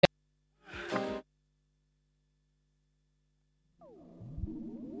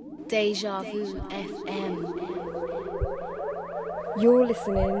dejavufm. You're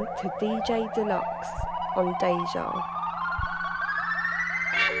listening to DJ Dlux on Deja.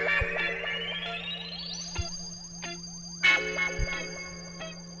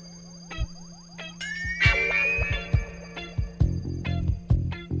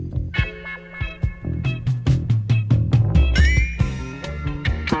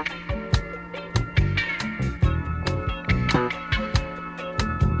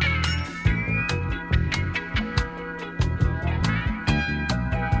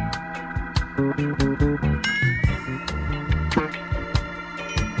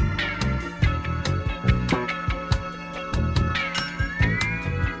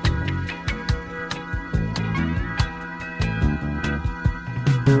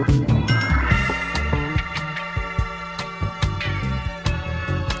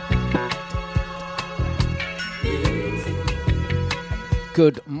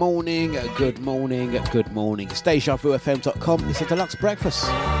 Good morning, good morning, good morning. It's dejavufm.com. It's a Dlux breakfast.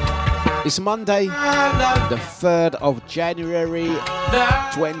 It's Monday, the 3rd of January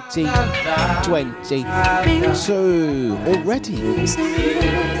 2022. Already. It's the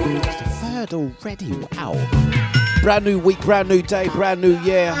 3rd already. Wow. Brand new week, brand new day, brand new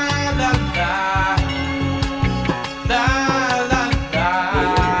year.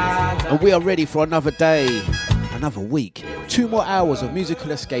 And we are ready for another day, another week. 2 more hours of musical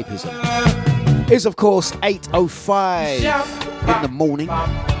escapism. It's of course 8:05 in the morning. But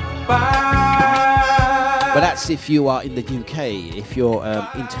that's if you are in the UK. If you're an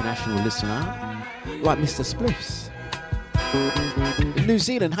international listener, like Mr. Spliffs. In New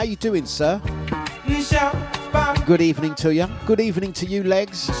Zealand, how you doing, sir? Good evening to you. Good evening to you,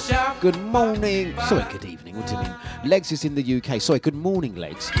 Legs. Good morning. Sorry, good evening. What do you mean? Legs is in the UK. Sorry, good morning,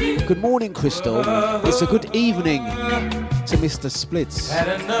 Legs. Good morning, Crystal. It's a good evening to Mr. Splits.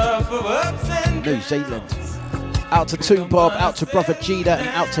 New Zealand. Out to Toon Bob, out to Brother Gita, and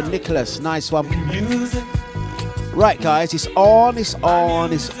out to Nicholas. Nice one. Right, guys, it's on, it's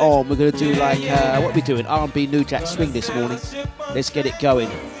on, it's on. We're going to do like, what are we doing? RnB New Jack Swing this morning. Let's get it going.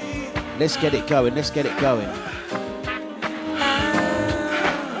 Let's get it going, let's get it going.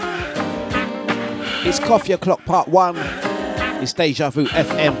 It's Coffee O'Clock Part 1. It's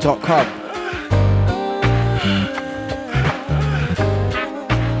dejavufm.com.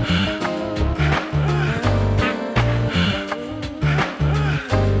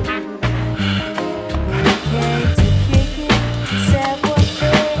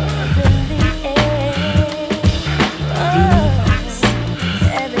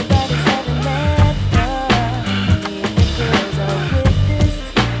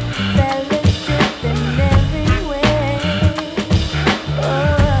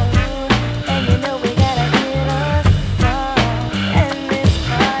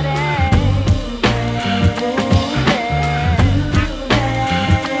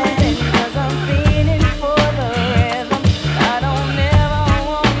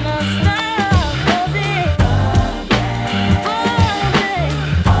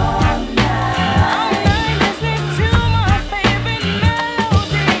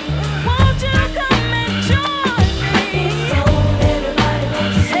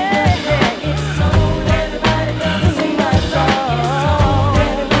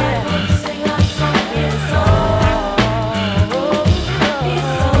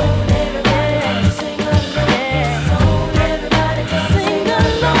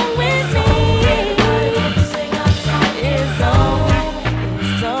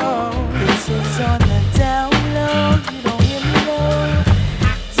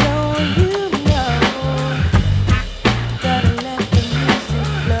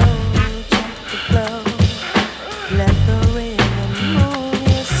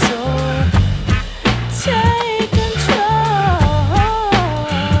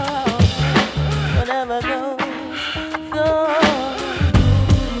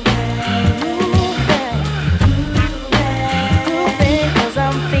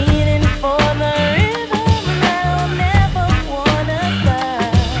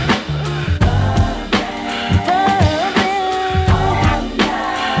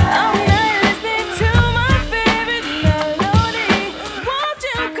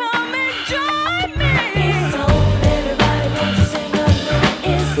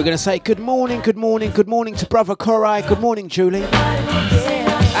 We're going to say good morning to Brother Korai, good morning Julie,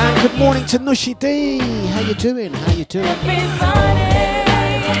 and good morning to Nushi D. How you doing? How you doing?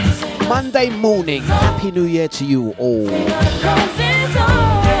 Monday morning, Happy New Year to you all.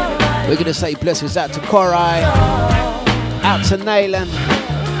 We're going to say blessings out to Korai, out to Naylan.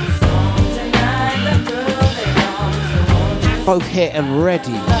 Both here and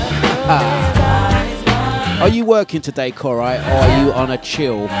ready. Are you working today, Korai, or are you on a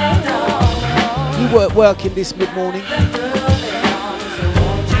chill? You working this mid-morning?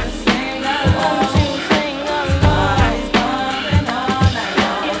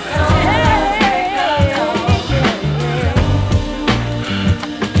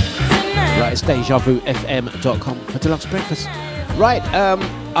 Right, it's dejavufm.com for Dlux Breakfast. Right,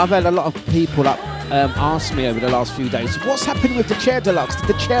 I've had a lot of people ask me over the last few days, what's happening with the chair, Dlux? Did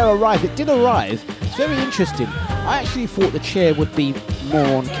the chair arrive? It did arrive. It's very interesting. I actually thought the chair would be more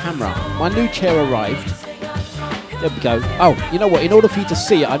on camera. My new chair arrived. There we go. Oh, you know what? In order for you to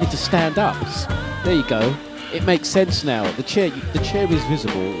see it, I need to stand up. There you go. It makes sense now. The chair is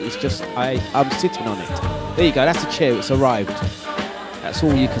visible. It's just I'm sitting on it. There you go. That's the chair. It's arrived. That's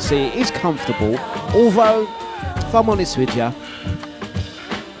all you can see. It is comfortable. Although, if I'm honest with you,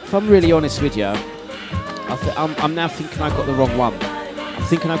 if I'm really honest with you, I'm now thinking I've got the wrong one. I'm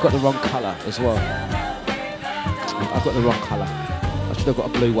thinking I've got the wrong colour as well. I've got the wrong colour. I should have got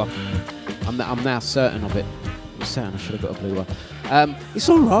a blue one. I'm now certain of it. I'm certain I should have got a blue one. It's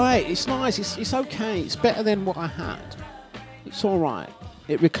all right. It's nice. It's okay. It's better than what I had. It's all right.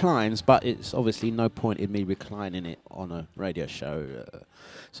 It reclines, but it's obviously no point in me reclining it on a radio show.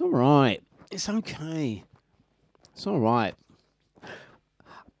 It's all right. It's okay. It's all right.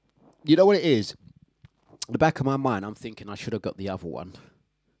 You know what it is? In the back of my mind, I'm thinking I should have got the other one.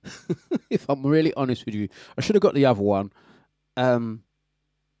 If I'm really honest with you, I should have got the other one.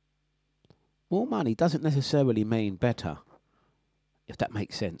 More money doesn't necessarily mean better, if that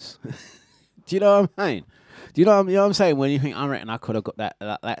makes sense. Do you know what I'm saying? Do you know what I'm saying? When you think, I reckon I could have got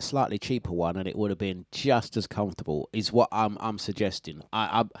that slightly cheaper one and it would have been just as comfortable, is what I'm suggesting.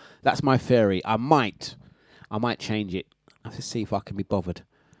 That's my theory. I might change it. I have to see if I can be bothered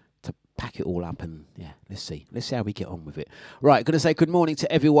to pack it all up, and yeah, let's see how we get on with it. Right, gonna say good morning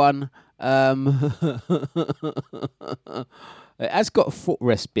to everyone. It has got a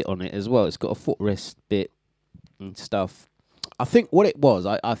footrest bit on it as well. It's got a footrest bit and stuff. I think what it was,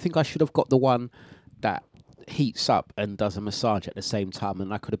 I think I should have got the one that heats up and does a massage at the same time,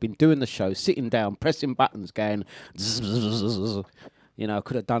 and I could have been doing the show, sitting down, pressing buttons, going, you know, I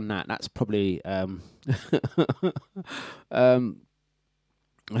could have done that. That's probably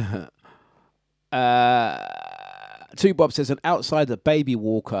Two Bob says an outsider baby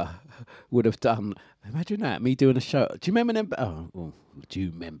walker would have done. Imagine that, me doing a show. Do you remember them? Oh, do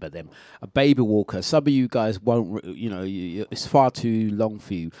you remember them? A baby walker. Some of you guys won't, you know, it's far too long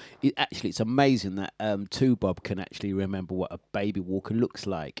for you. It's amazing that Two Bob can actually remember what a baby walker looks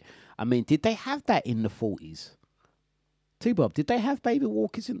like. I mean, did they have that in the 40s? Two Bob, did they have baby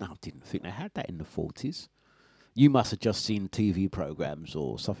walkers in? No, I didn't think they had that in the 40s. You must have just seen TV programs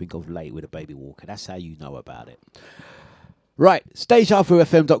or something of late with a baby walker. That's how you know about it. Right,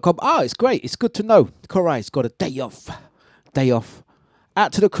 dejavufm.com. It's great. It's good to know. Corai's got a day off.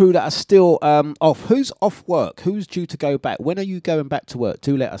 Out to the crew that are still off. Who's off work? Who's due to go back? When are you going back to work?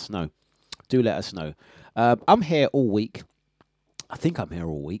 Do let us know. I'm here all week. I think I'm here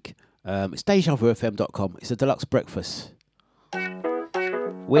all week. It's dejavufm.com. It's a Dlux breakfast.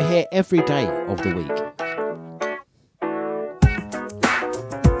 We're here every day of the week.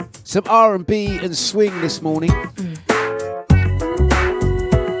 Some R&B and swing this morning.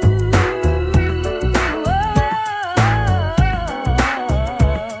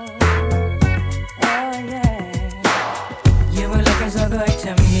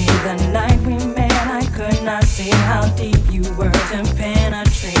 See how deep you were to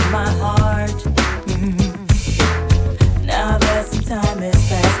penetrate my heart. Now that some time has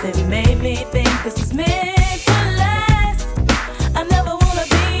passed, it made me think this is meant to last. I never wanna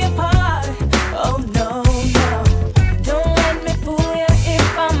be apart. Oh no, no. Don't let me fool you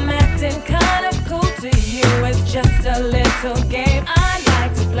if I'm acting kinda cool to you. It's just a little game I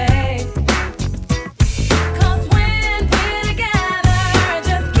like to play.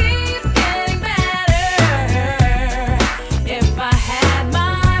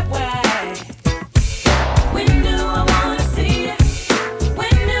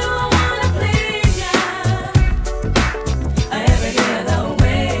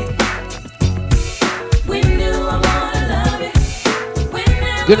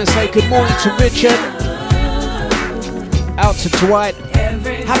 Gonna say good morning to Richard, out to Dwight,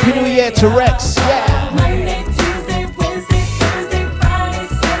 Happy New Year to Rex, yeah.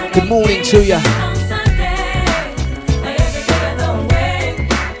 Good morning to you.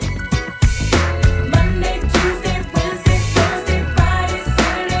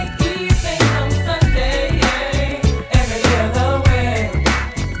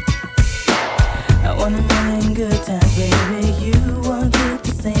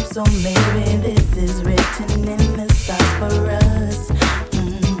 So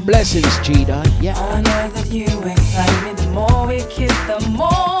Blessings, Gina. Yeah. I know that you excite me. The more we kiss, the more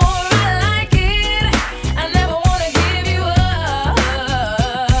I like it. I never wanna give you up.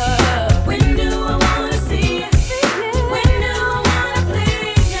 When do I wanna see you? When do I wanna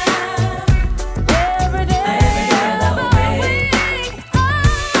please you? Every day of the week.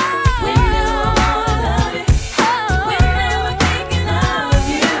 When do I wanna love you? Whenever thinking of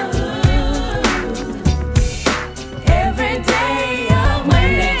you. Every day.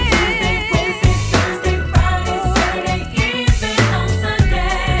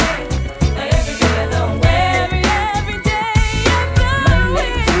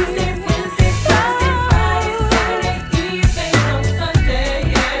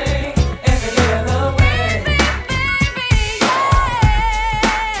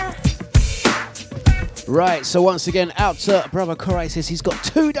 Right, so once again, out to Brother Corey says he's got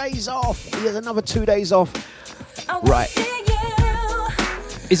 2 days off. He has another 2 days off. Right.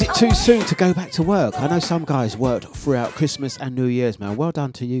 Is it too soon to go back to work? I know some guys worked throughout Christmas and New Year's, man. Well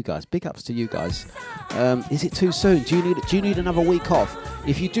done to you guys. Big ups to you guys. Is it too soon? Do you need another week off?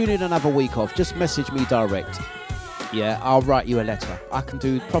 If you do need another week off, just message me direct. Yeah, I'll write you a letter. I can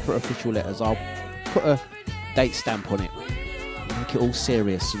do proper official letters. I'll put a date stamp on it. Make it all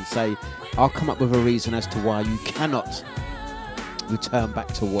serious and say, I'll come up with a reason as to why you cannot return back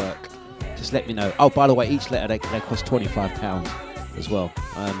to work. Just let me know. Oh, by the way, each letter, they cost £25 as well.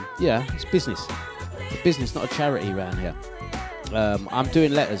 Yeah, it's business. It's a business, not a charity around here. I'm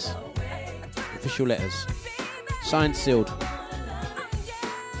doing letters. Official letters. Signed, sealed.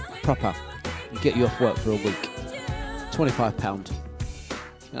 Proper. You get you off work for a week. £25. You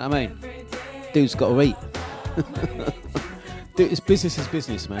know what I mean? Dude's got to eat. Dude, it's business is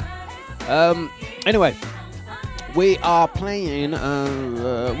business, man. Anyway, we are playing,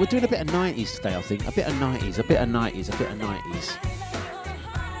 we're doing a bit of 90s today, I think. A bit of 90s.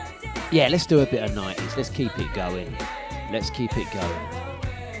 Yeah, let's do a bit of 90s. Let's keep it going.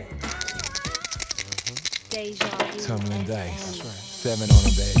 Tumbling dice. That's right. 7 on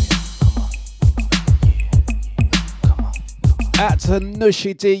them, baby. Out to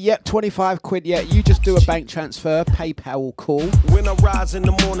Nushi D, yep, 25 quid, yeah. You just do a bank transfer, PayPal will call. When I rise in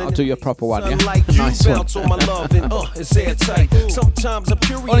the morning, I'll do your proper one, yeah? Nice one. On my love and, it's airtight. Sometimes I'm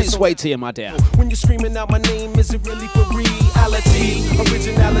curious. On its way to you, my dear. When you're screaming out my name, is it really for reality?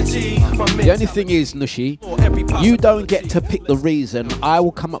 Originality. The only thing is, Nushi, you don't get to pick the reason. I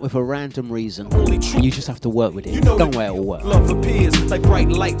will come up with a random reason. And you just have to work with it. You know don't way it'll work. Love appears like bright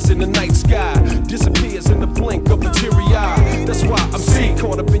lights in the night sky. Disappears in the blink of a teary eye. That's why I'm sick,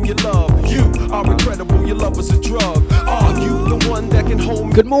 caught up in your love. You are incredible, your love is a drug. Are you the one that can hold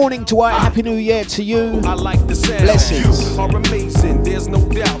me? Good morning, Dwight. Happy New Year to you. I like the sound. Blessings. You are amazing, there's no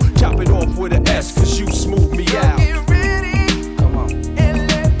doubt. Chop it off with an S, cause you smooth me out. Come on.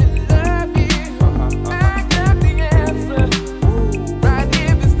 And let me love you. I got the answer. Right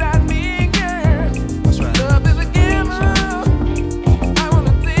here beside me, girl. That's right. Love is a giver. I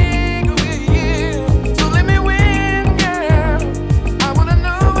wanna think with you. So let me win, girl. I wanna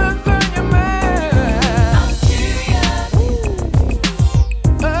know what's on your mind. I'm curious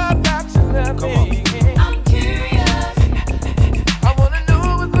about your love. Come on. I'm curious. I wanna know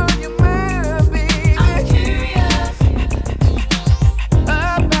what's on your mind, baby. I'm curious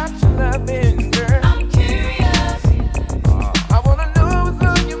about your loving, girl. I'm curious. I wanna know what's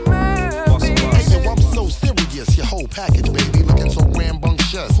on your mind, baby. Hey, yo, I'm so serious. Your whole package, baby, looking so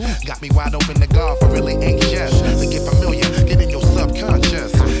rambunctious. Got me wide open to God for really anxious. To get familiar, get in your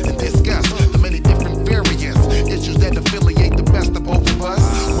subconscious and discuss the many different variants, issues that affiliate the best of both of us.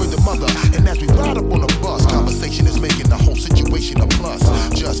 We're the mother, and as we ride up on a bus, conversation is making the whole situation a plus.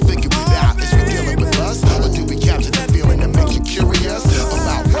 Just figure it out, is we dealing with us, or do we capture the feeling that makes you curious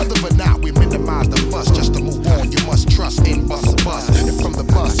about whether or not we minimize the fuss? Just to move on, you must trust in bus. And from the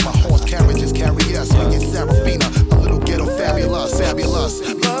bus, my horse carriages carry us. Young and Serafina, a little ghetto fabulous.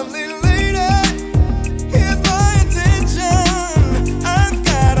 Lovely lady, here's my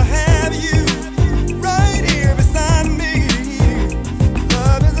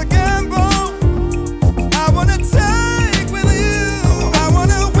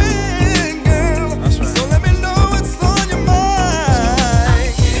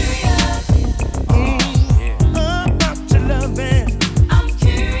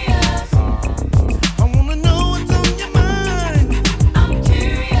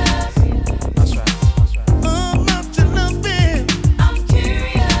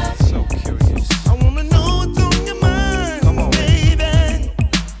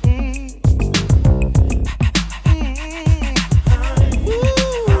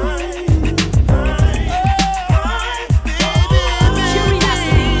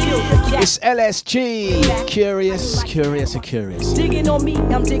LSG. Curious. Digging on me,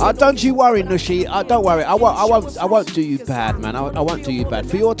 I'm digging. Don't you worry, Nushi. Don't worry. I won't do you bad, man. I won't do you bad.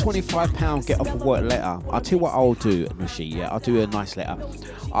 For your £25 get off of work letter, I'll tell you what I'll do, Nushi. Yeah, I'll do a nice letter.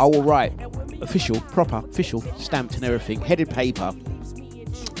 I will write proper official, stamped and everything, headed paper,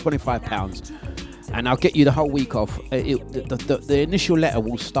 £25, and I'll get you the whole week off. The initial letter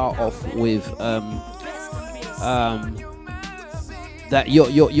will start off with that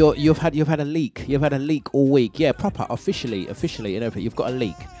you've had a leak. You've had a leak all week. Yeah, proper, officially and everything. You've got a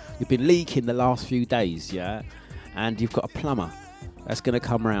leak. You've been leaking the last few days, yeah? And you've got a plumber that's going to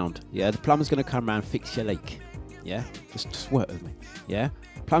come round. Yeah, the plumber's going to come round, fix your leak. Yeah, just work with me. Yeah,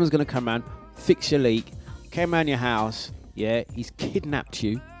 plumber's going to come round, fix your leak. Came round your house. Yeah, he's kidnapped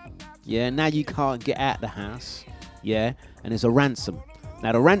you. Yeah, now you can't get out the house. Yeah, and there's a ransom.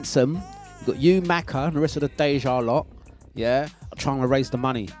 Now the ransom, you've got you, Macca, and the rest of the Deja lot. Yeah, trying to raise the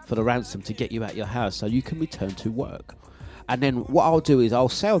money for the ransom to get you out your house so you can return to work. And then what I'll do is I'll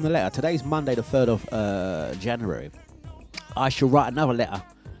say on the letter, today's Monday the 3rd of January, I shall write another letter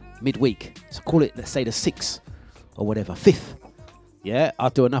midweek. So call it, let's say the 6th or whatever, 5th. Yeah, I'll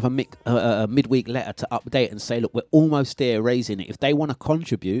do another midweek letter to update and say, look, we're almost there raising it. If they want to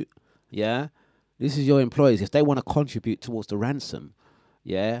contribute, yeah, this is your employees. If they want to contribute towards the ransom,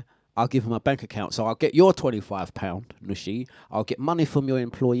 yeah, I'll give them a bank account. So I'll get your £25, Nushi. I'll get money from your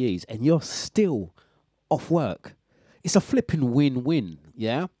employees, and you're still off work. It's a flipping win-win,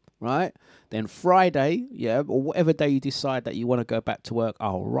 yeah? Right? Then Friday, yeah, or whatever day you decide that you want to go back to work,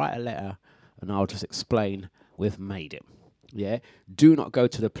 I'll write a letter, and I'll just explain we've made it, yeah? Do not go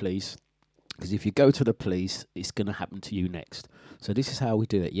to the police, because if you go to the police, it's going to happen to you next. So this is how we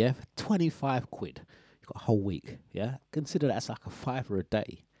do it, yeah? For 25 quid, you've got a whole week, yeah? Consider that's like a £5 a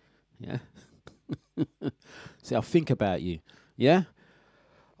day. Yeah. See, I'll think about you. Yeah?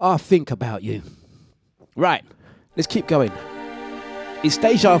 I'll think about you. Right. Let's keep going. It's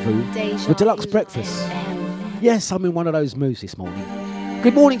Deja Vu with Dlux Breakfast. Yes, I'm in one of those moods this morning.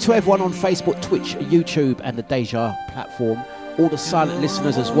 Good morning to everyone on Facebook, Twitch, YouTube, and the Deja platform. All the silent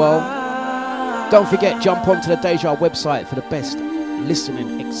listeners as well. Don't forget, jump onto the Deja website for the best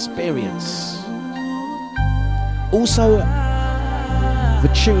listening experience. Also, the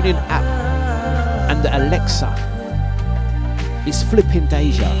TuneIn app and the Alexa is flipping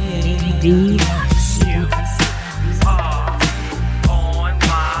Deja. You are on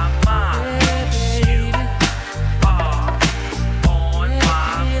my mind. You are on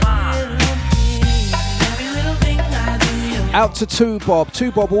my mind. Every little thing I do. Out to 2 Bob.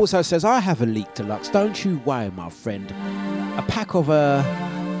 2 Bob also says, I have a leak, Dlux. Don't you worry, my friend. A pack of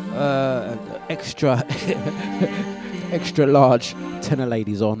extra large tenor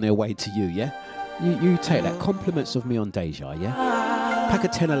ladies on their way to you, yeah? You take that. Compliments of me on Deja, yeah? Pack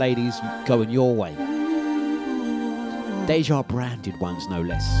of tenor ladies going your way. Deja branded ones, no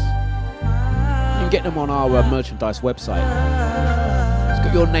less. You can get them on our merchandise website. It's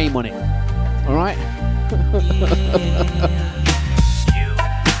got your name on it. All right?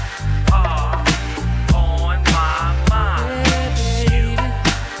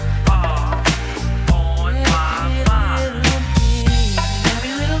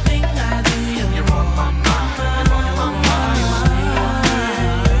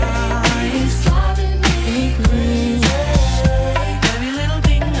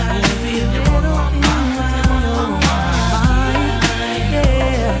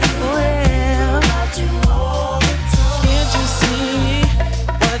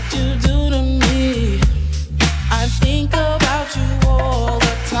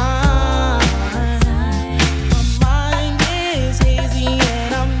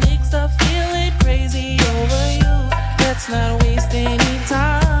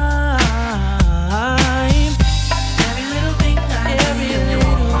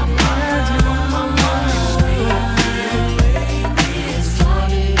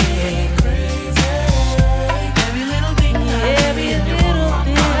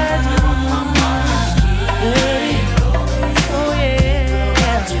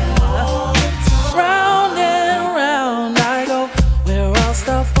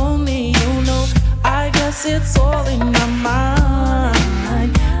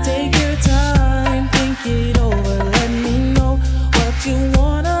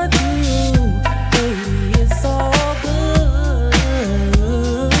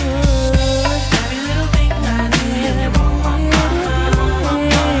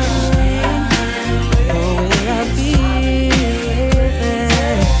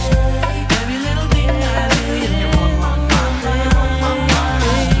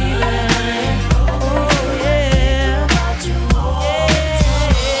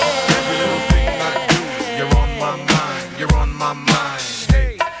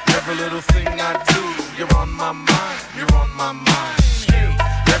 Every little thing I do, you're on my mind, you're on my mind.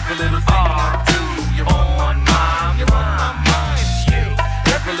 Every little thing I do, you're on my mind, you're on my mind.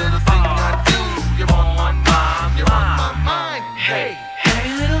 Every little thing I do, you're on my mind, you're on my mind. Hey,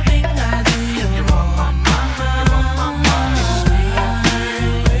 every little thing I do, you're on my mind, you're on my mind. The way I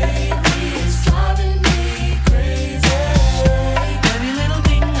feel lately is driving me crazy. Every little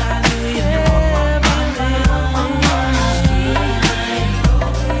thing I do, you're on my mind, you're on my mind. I can't get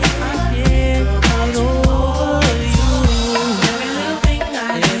over you. Every little thing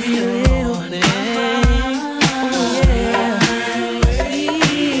I do, every little thing.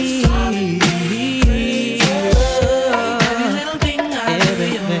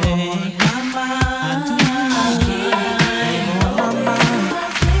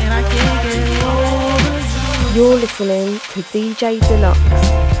 You're listening to DJ Dlux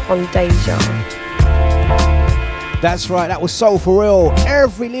on Deja. That's right, that was Soul for Real.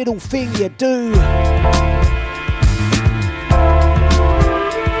 Every little thing you do.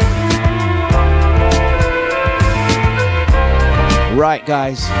 Right,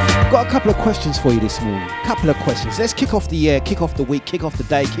 guys, got a couple of questions for you this morning. Couple of questions. Let's kick off the year, kick off the week, kick off the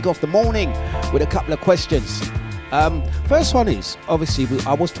day, kick off the morning with a couple of questions. First one is, obviously,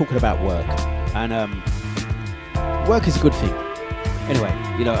 I was talking about work, and work is a good thing. Anyway,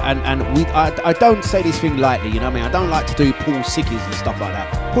 you know, I don't say this thing lightly, you know what I mean? I don't like to do pull sickies and stuff like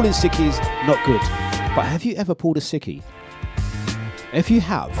that. Pulling sickies, not good. But have you ever pulled a sickie? If you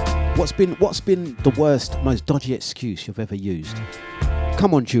have, what's been the worst, most dodgy excuse you've ever used?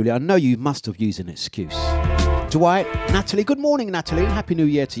 Come on, Julie, I know you must have used an excuse. Dwight, Natalie, good morning, Natalie. Happy New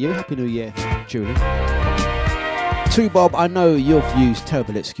Year to you. Happy New Year, Julie. To Bob, I know you've used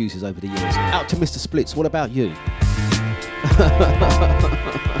terrible excuses over the years. Out to Mr. Splits, what about you?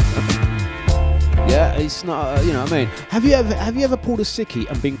 Yeah, it's not, you know what I mean? Have you ever pulled a sickie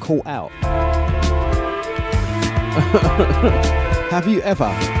and been caught out? Have you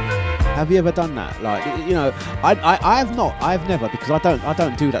ever done that? Like, you know, I have not. I've never, because I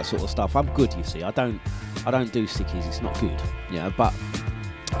don't do that sort of stuff. I'm good, you see. I don't do sickies. It's not good. Yeah, but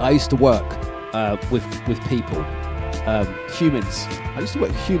I used to work with people, humans. I used to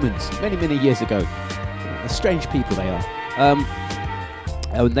work with humans many years ago. Strange people they are.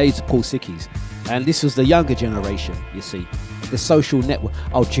 And they used to pull sickies. And this was the younger generation, you see. The social network.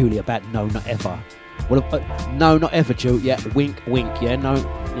 Oh, Julie, about no, not ever. Well, no, not ever, Julie. Yeah, wink, yeah, no,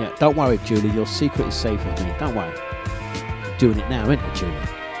 yeah. Don't worry, Julie. Your secret is safe with me. Don't worry. Doing it now, ain't you, Julie?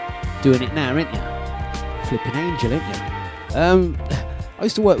 Doing it now, ain't you? Flipping angel, ain't you? I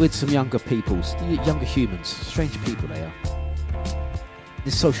used to work with some younger peoples, younger humans, strange people they are.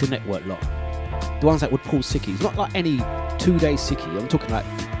 This social network lot, the ones that would pull sickies, not like any 2-day sickie. I'm talking like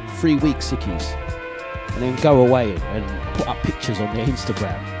 3-week sickies, and then go away and put up pictures on their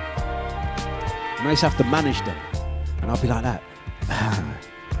Instagram. And I used to have to manage them, and I'll be like that.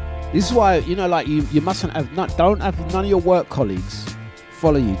 This is why, you know, like you mustn't have, don't have none of your work colleagues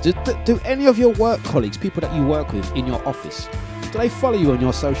follow you. Do any of your work colleagues, people that you work with in your office, do they follow you on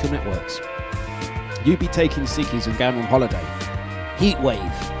your social networks? You be taking sickies and going on holiday, heat wave,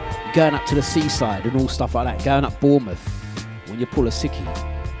 going up to the seaside and all stuff like that, going up Bournemouth when you pull a sickie,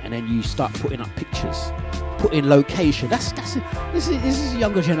 and then you start putting up pictures. Put in location. This is a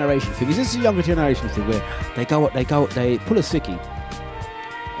younger generation thing. This is a younger generation thing where they pull a sickie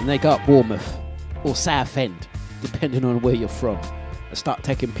and they go up Bournemouth or Southend, depending on where you're from, and start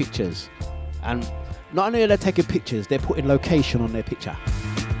taking pictures. And not only are they taking pictures, they're putting location on their picture.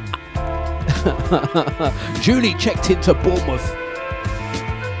 Julie checked into Bournemouth.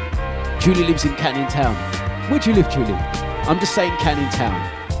 Julie lives in Canning Town. Where do you live, Julie? I'm just saying Canning Town.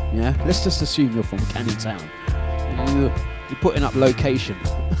 Yeah, let's just assume you're from Canning Town. You're putting up location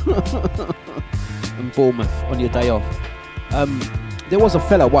in Bournemouth on your day off. There was a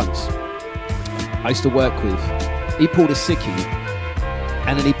fella once I used to work with. He pulled a sickie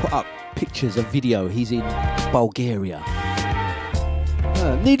and then he put up pictures of video. He's in Bulgaria.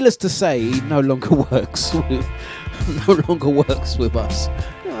 Needless to say, he no longer works with us.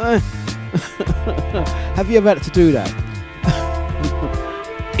 Have you ever had to do that?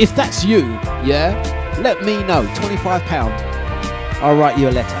 If that's you, yeah, let me know. £25. I'll write you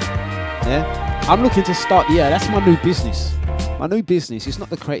a letter. Yeah, I'm looking to start. Yeah, that's my new business. My new business. It's not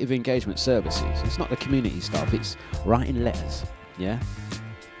the creative engagement services. It's not the community stuff. It's writing letters. Yeah,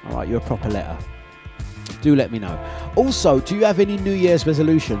 I'll write you a proper letter. Do let me know. Also, do you have any New Year's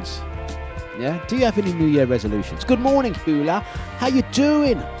resolutions? Yeah, do you have any New Year resolutions? Good morning, Hula. How you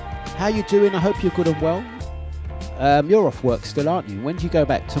doing? How you doing? I hope you're good and well. You're off work still, aren't you? When do you go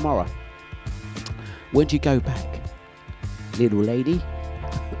back? Tomorrow. When do you go back, little lady?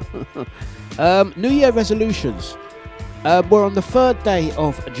 New Year resolutions. We're on the 3rd day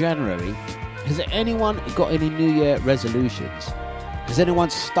of January. Has anyone got any New Year resolutions? Has anyone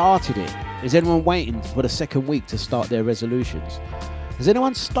started it? Is anyone waiting for the 2nd week to start their resolutions? Has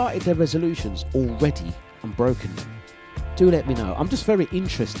anyone started their resolutions already and broken them? Do let me know. I'm just very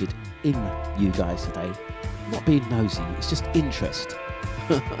interested in you guys today. I'm not being nosy, it's just interest.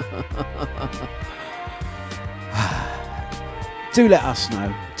 Do let us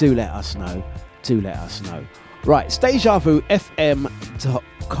know. Do let us know. Do let us know. Right, it's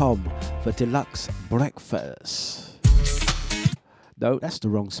dejavufm.com for Dlux breakfast. No, that's the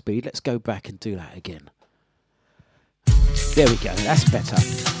wrong speed. Let's go back and do that again. There we go. That's better.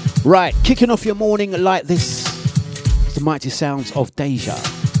 Right, kicking off your morning like this. It's the mighty sounds of Deja.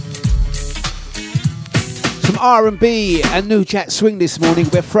 Some RnB and New Jack Swing this morning.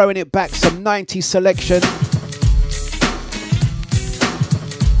 We're throwing it back. Some 90s selection.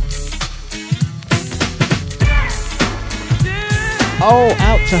 Oh,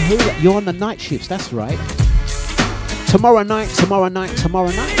 out to who? You're on the night shifts, that's right. Tomorrow night.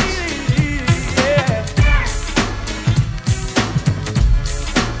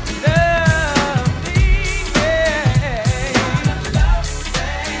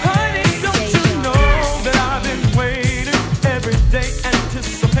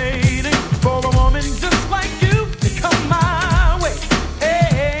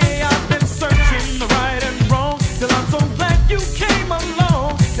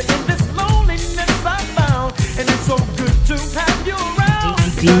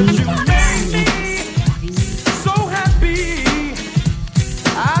 So happy,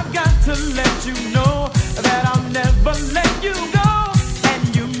 I've got to let you know that I'll never let you go.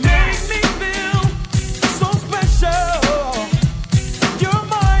 And you make me feel so special. You're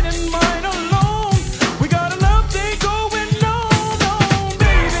mine and mine alone. We got a love thing going on,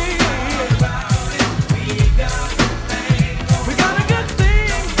 baby. We got a good thing.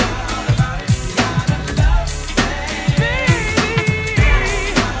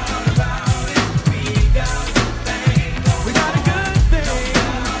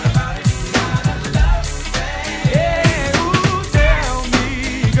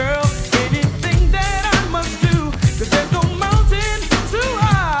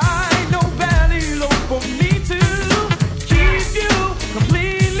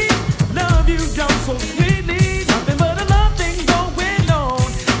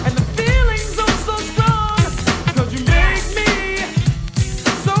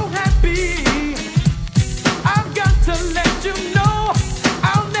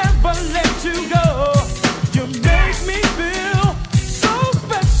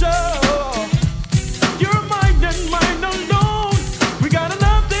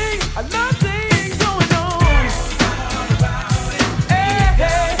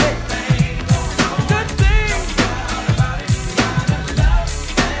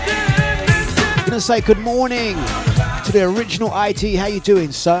 Say good morning to the original IT. How you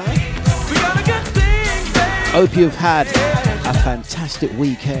doing, sir? Hope you've had a fantastic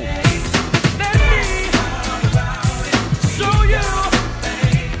weekend.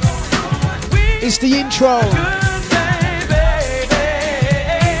 It's the intro.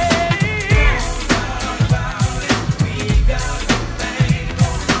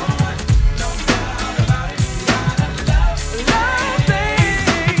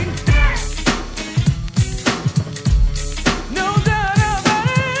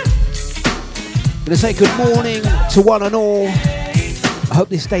 To say good morning to one and all. I hope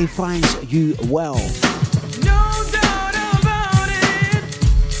this day finds you well.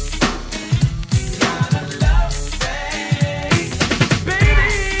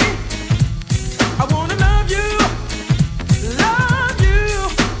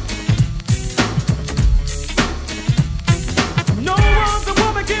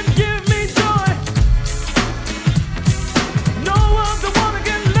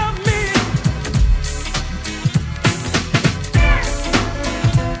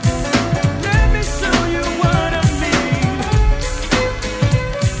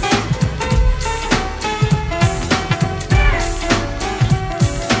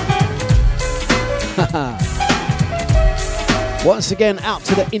 Once again, out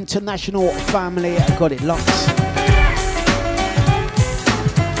to the international family. I got it locked.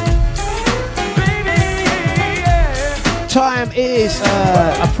 Time is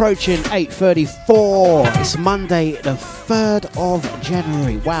approaching 8:34. It's Monday, the 3rd of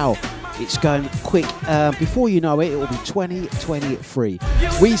January. Wow, it's going quick. Before you know it, it will be 2023.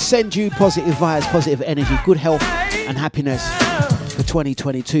 We send you positive vibes, positive energy, good health and happiness for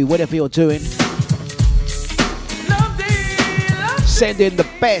 2022, whatever you're doing. Sending the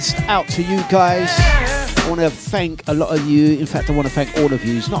best out to you guys. I want to thank a lot of you. In fact, I want to thank all of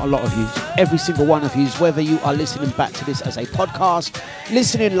you. It's not a lot of you. Every single one of you, whether you are listening back to this as a podcast,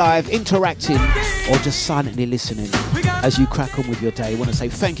 listening live, interacting, or just silently listening as you crack on with your day. I want to say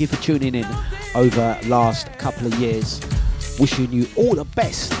thank you for tuning in over last couple of years. Wishing you all the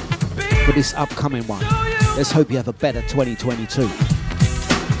best for this upcoming one. Let's hope you have a better 2022.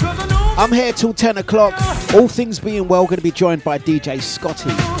 I'm here till 10 o'clock. All things being well, going to be joined by DJ Scotty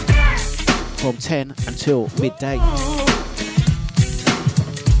from 10 until midday.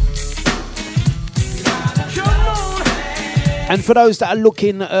 And for those that are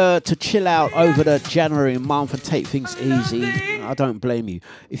looking to chill out over the January month and take things easy, I don't blame you.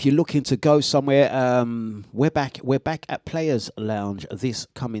 If you're looking to go somewhere, we're back at Players Lounge this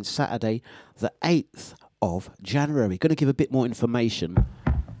coming Saturday, the 8th of January. Going to give a bit more information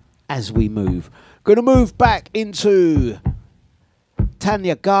as we move. Going to move back into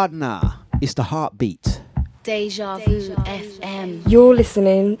Tanya Gardner. It's the heartbeat. Deja Vu FM. You're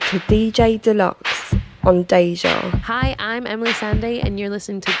listening to DJ Dlux on Deja. Hi, I'm Emily Sanday, and you're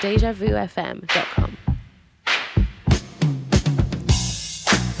listening to dejavufm.com.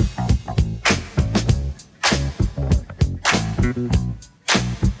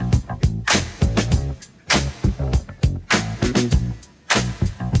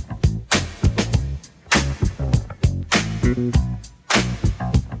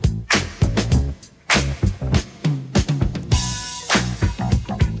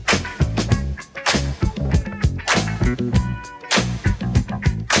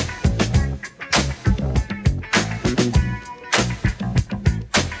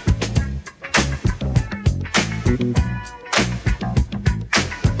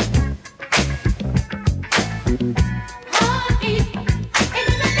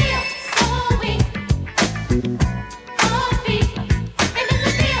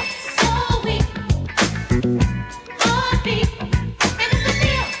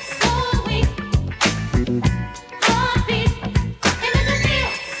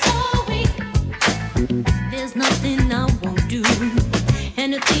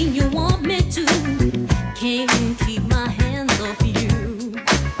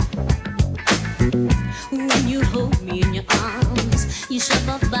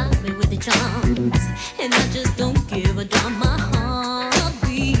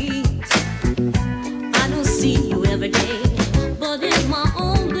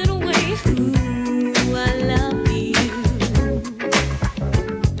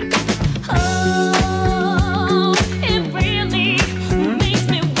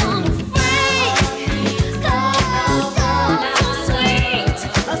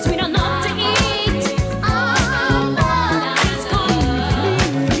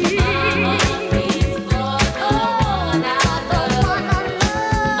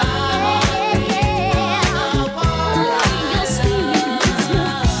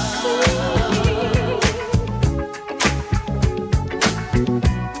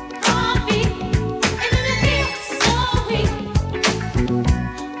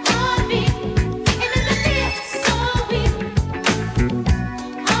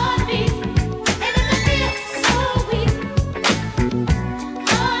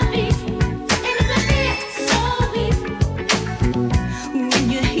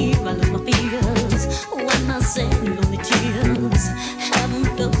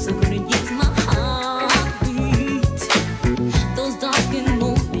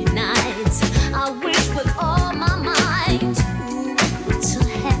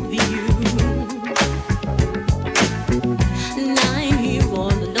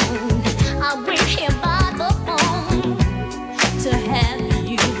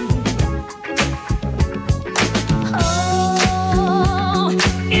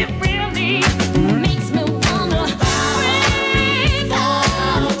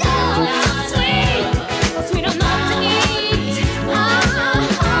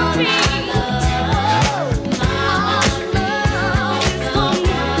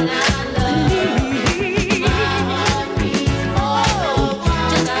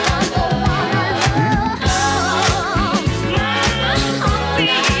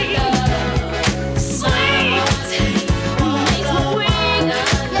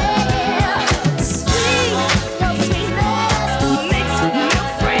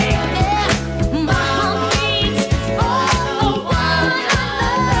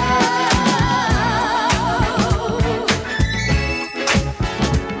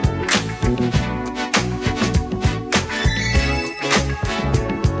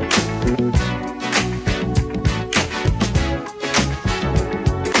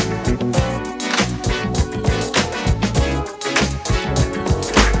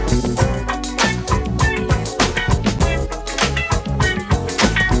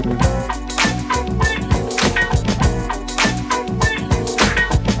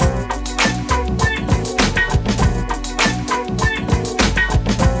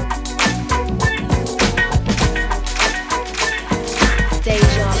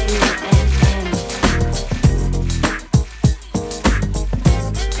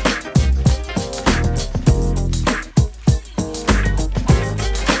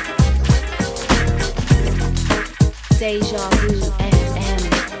 Deja Vu FM.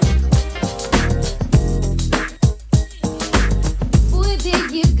 Where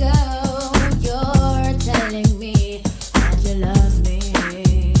did you go? You're telling me that you love me.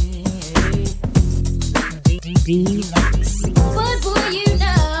 Dlux. But boy, you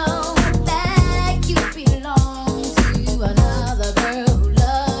know that you belong to another girl who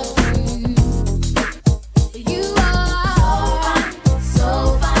loves you. You are so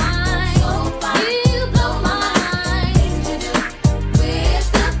fine, so fine. You blow my mind with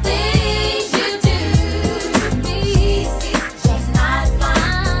the things you do to me. She's not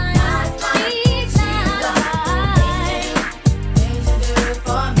fine, she's not fine. Things you do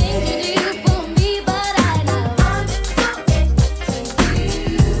for me, but I know I'm so into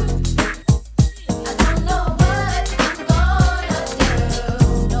you. I don't know what I'm gonna do,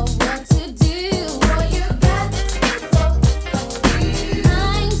 know what to do. Boy, you got me so confused.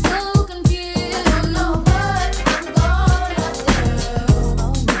 I'm so confused. I don't know what I'm gonna do.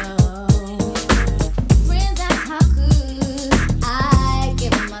 Oh no. Friends ask how could I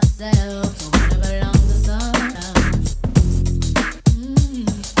give myself to wanna belong to someone else.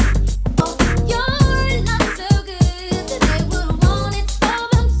 Oh, your love's so good that they would want it for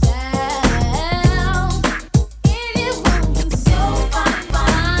themselves. If you want them so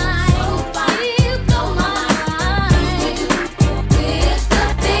fine, you blow my mind with the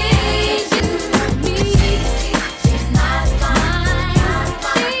things you do me. She's not fine,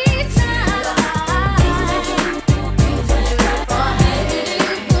 she's not fine. Things you do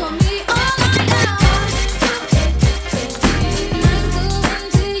for me, all I know to into you. I'm so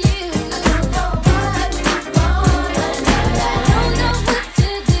into you. I don't know what I'm gonna do. I don't know what to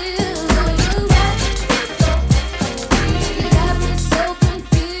do. You got me so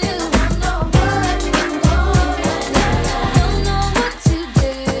confused. I don't know what I'm gonna do. I don't know what to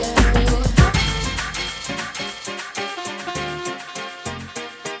do.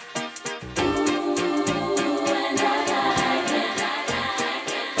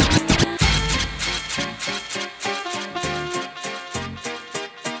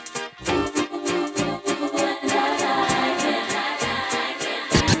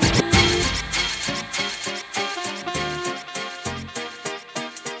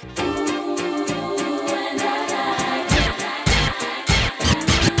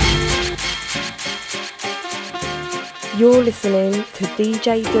 You're listening to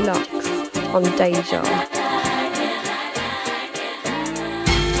DJ Dlux on Deja.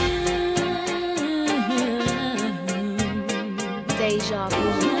 Deja Vu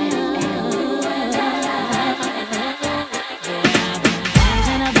FM.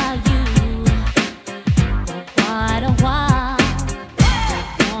 Thinking about you for quite a while.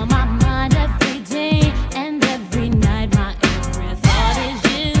 On my mind every day and every night. My every thought is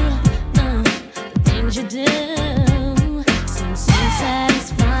you. The things you do seem so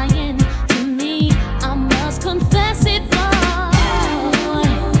satisfying to me. I must confess it, boy.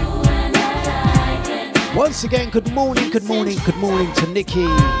 Once again, good morning to Nikki.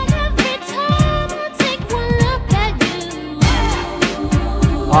 Every time I take one look at you.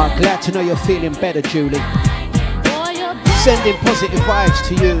 I'm glad to know you're feeling better, Julie. Boy, you're Sending positive vibes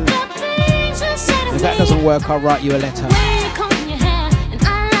to you. the things you said to If that me. doesn't work, I'll write you a letter. Way you comb your hair, and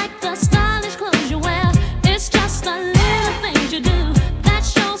I like the stylish clothes you wear. It's just the little things you do that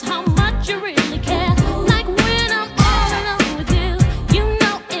shows how much you really care. Like when I'm all alone with you, you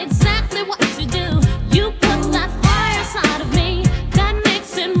know exactly what to do. You put that fire inside of me that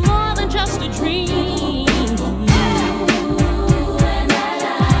makes it more than just a dream.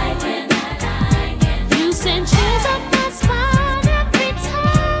 You send chills up my spine every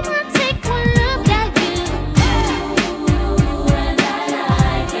time I take one look at you.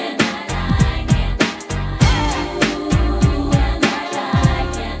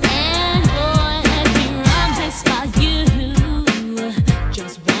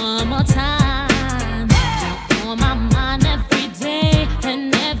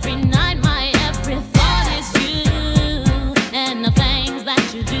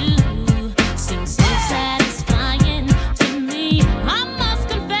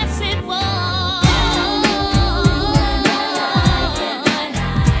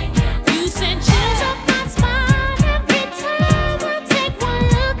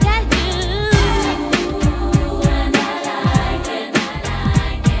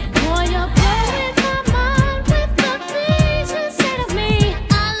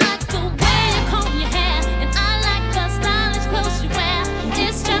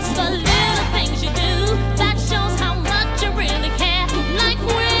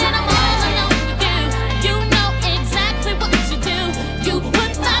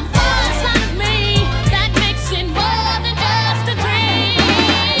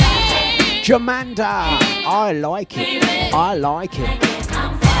 Jamanda, I like it. I like it.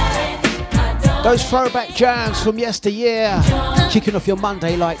 Those throwback jams from yesteryear, kicking off your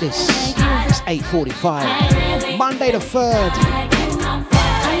Monday like this. It's 8:45. Monday the 3rd.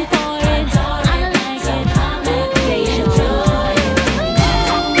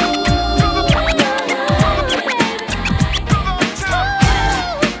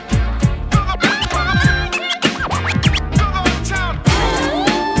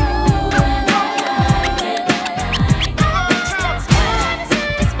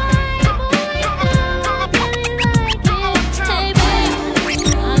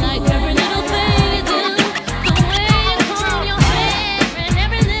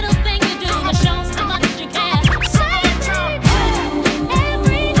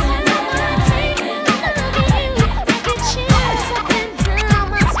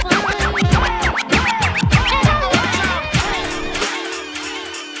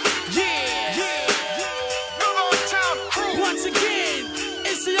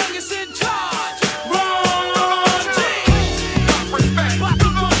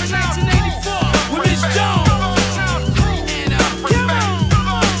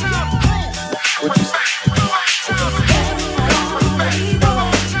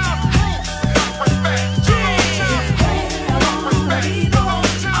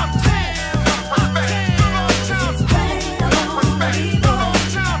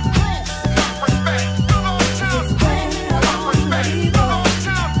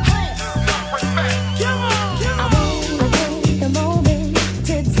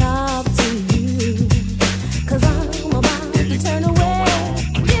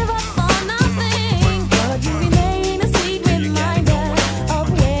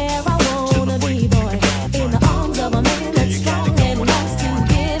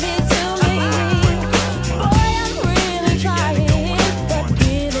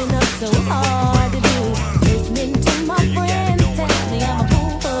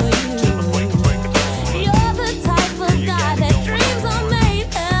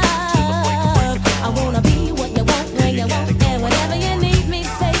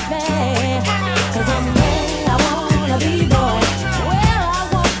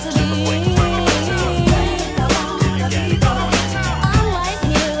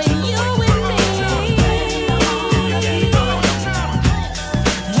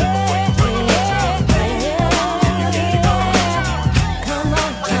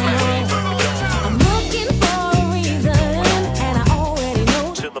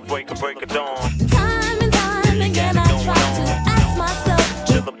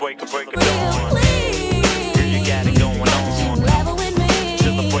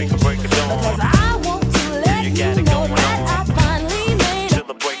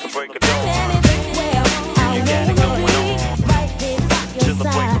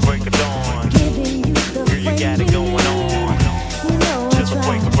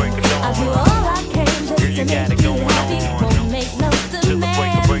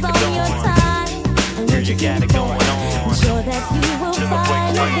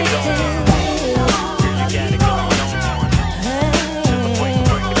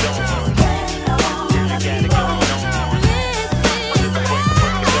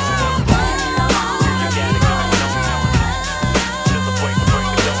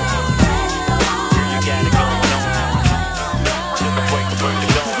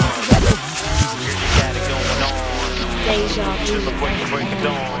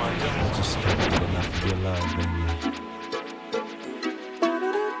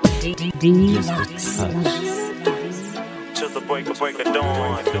 Dlux. Till the break of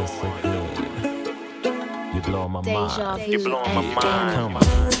dawn. Feels so good. You blow my mind. You blow my mind. Come on.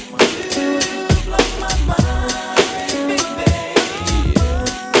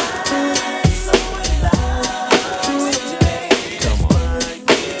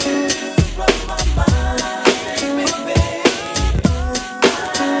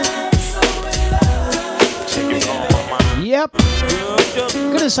 Yep.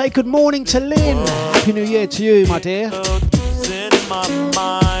 Gonna say good morning to Lynn. Happy New Year to you, my dear.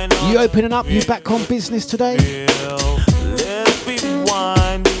 You opening up? You back on business today? Let's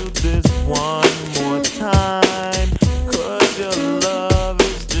rewind to this one more time. 'Cause your love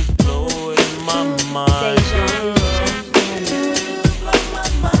is just blowing my mind.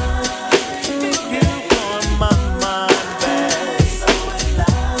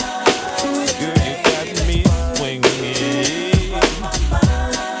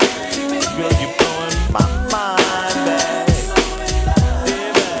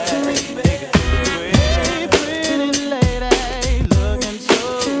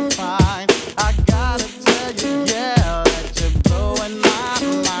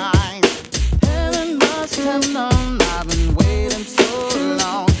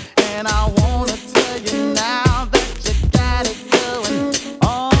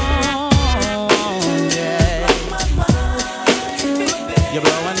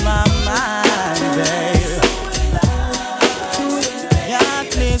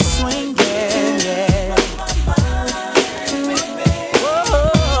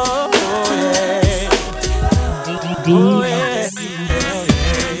 Oh, yeah.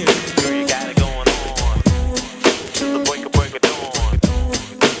 Girl, you got it going on. Till the break of dawn.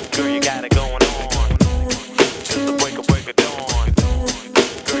 Girl, you got it going on. Till the break of dawn.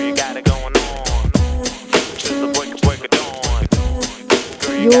 Girl, you got it going on. Till the break of dawn.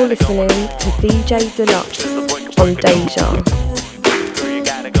 You're listening to DJ Dlux on Deja.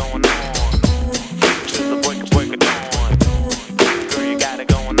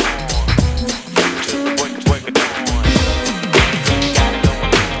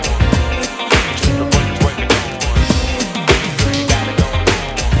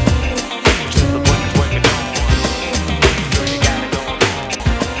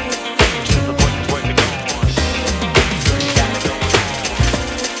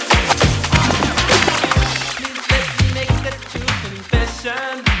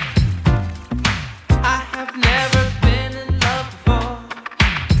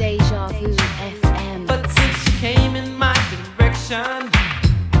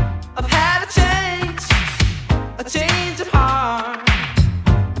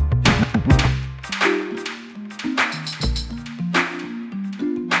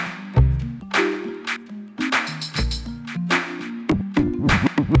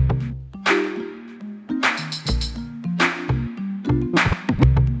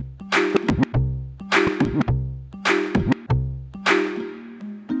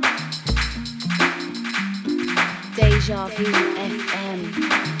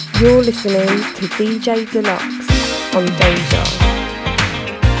 You're listening to DJ Dlux on Deja.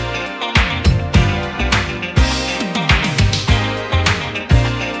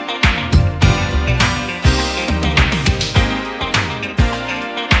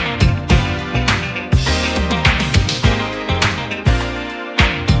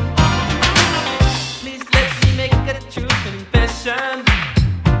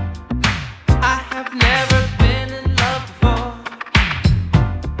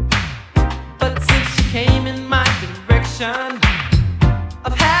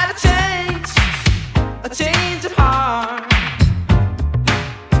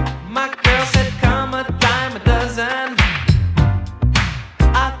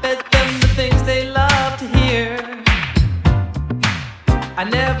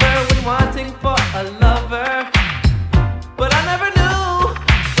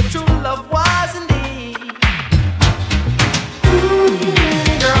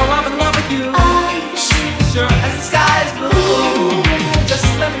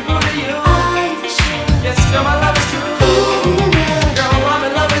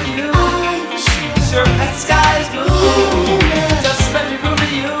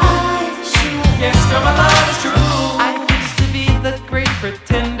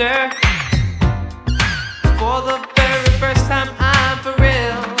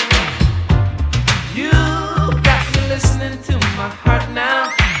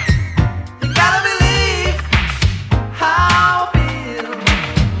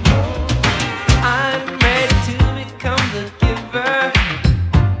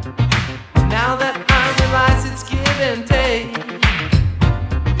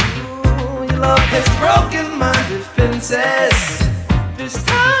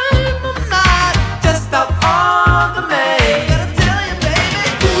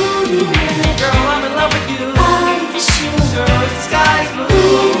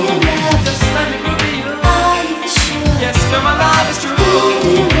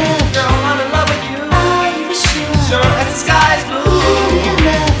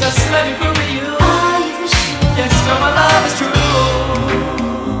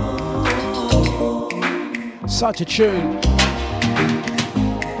 Such a tune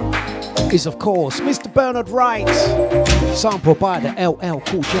is, of course, Mr. Bernard Wright, sampled by the LL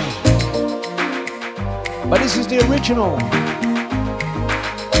Cool J. But this is the original.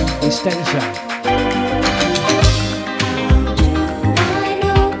 It's Deja.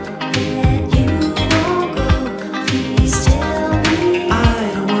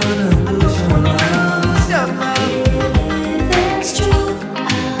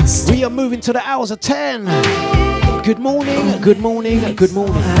 We are moving to the hours of 10. Good morning, good morning, good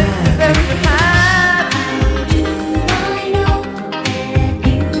morning.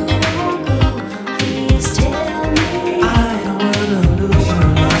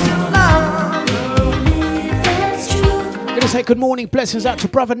 Gonna say good morning, blessings out to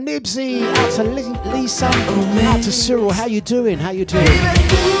brother Nibsy, out to Lisa, out to Cyril. How you doing? How you doing?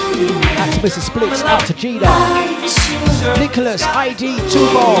 Out to Mr. Splits, out to Gita, Nicholas, ID,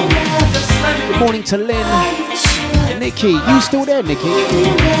 2 Bomb. Good morning to Lynn. Nikki, you still there, Nikki?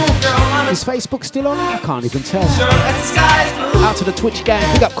 Is Facebook still on? I can't even tell. Out to the Twitch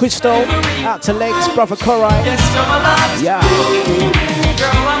gang, big up Crystal. Out to Legs, brother Korai. Yeah.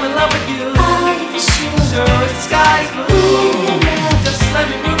 Girl, I'm in love with you. Sure, the sky's blue. Just let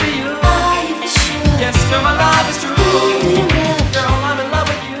me prove to you. Yes, girl, my love is true. Girl, I'm in love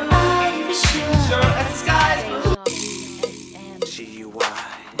with you. Sure, the sky's blue. G-U-Y.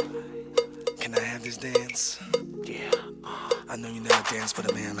 Can I have this dance? Yeah. I know you never dance for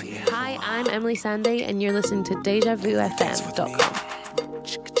the man like me. Hi, I'm Emily Sandy, and you're listening to dejavufm.com. You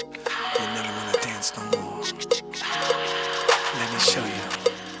never wanna dance no more. Let me show you.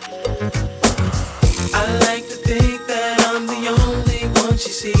 I like to think that I'm the only one she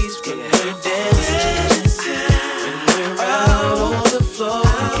sees when we're dancing. When we're out on the floor. I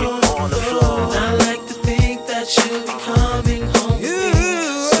like to think that she'll be coming home.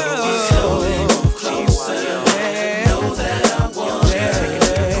 So we slowly move closer. Know that I want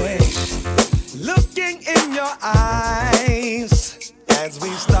you. Looking in your eyes as we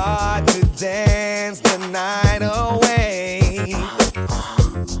start to dance the night away.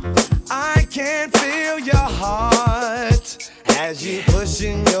 I can feel your heart as you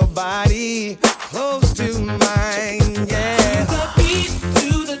pushing your body close to mine, yeah. To the beat,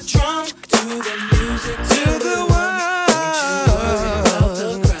 to the drum, to the music, to the world. Don't you worry about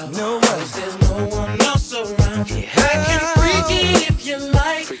the crowd, no one, there's no one else around. I can freak it if you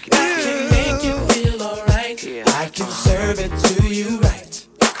like, I can make you feel alright. I can serve it to you right,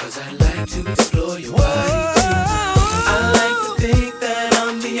 cause I like to explore your body too. I like to think that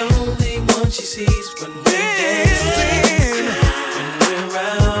I'm the only one she sees when we're dancing. When we're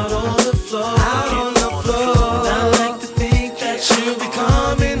out on the floor. I like to think that she'll be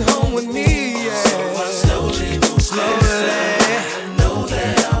coming home with me. Yeah. So I slowly move slowly. I know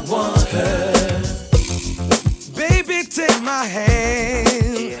that I want her. Baby, take my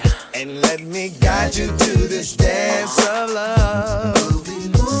hand and let me guide you to this dance of love.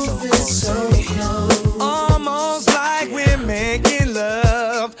 Moving so close, almost like we're making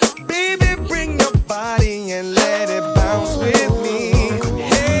love. Baby, bring your body and let it bounce with me.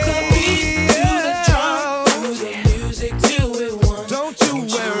 Hey, to the drum, to the music till we want. Don't you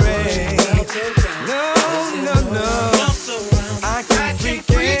worry, no. I can freak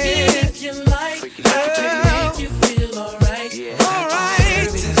it if you like. I can make you feel alright.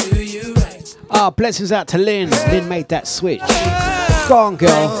 Alright, do you right? Ah, blessings out to Lynn. Lynn made that switch. Go on,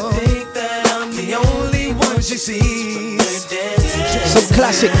 girl. Think that I'm the only one she sees. Some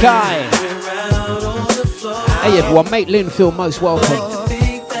classic guy. Hey everyone, make Lynn feel most welcome.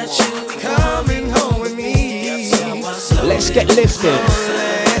 Let's get lifted.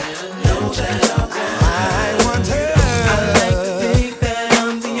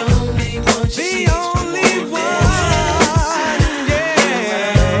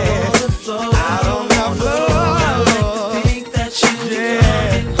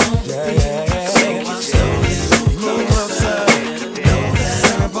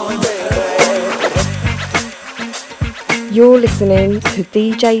 You're listening to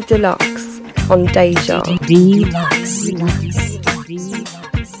DJ Dlux on Deja. Dlux.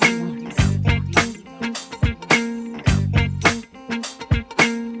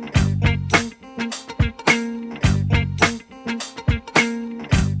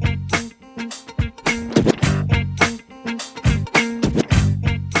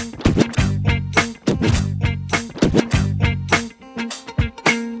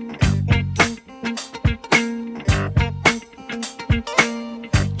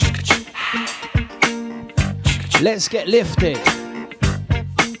 Let's get lifted.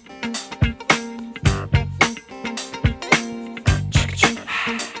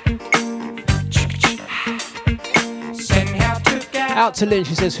 Out to Lynn,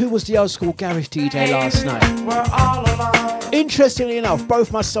 she says, who was the old school garage DJ last night? Interestingly enough,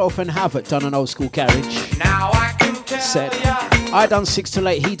 both myself and Havoc done an old school garage set. I done 6 till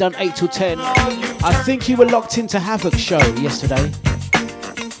 8, he done 8 till 10. I think you were locked into Havoc's show yesterday.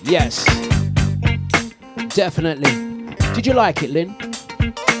 Yes. Definitely. Did you like it, Lynn?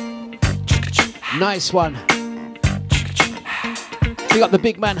 Nice one. Big up the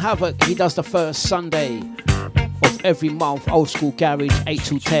big man Havoc. He does the first Sunday of every month. Old school garage, 8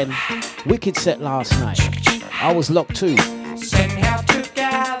 till 10. Wicked set last night. I was locked too.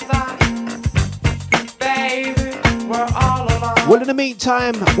 Well, in the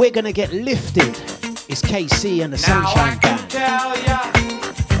meantime, we're gonna get lifted. It's KC and the Sunshine Band. Girl,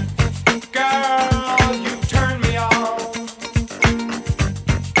 you turn me on.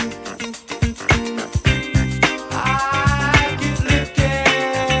 I get lifted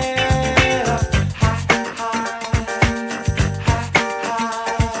up high.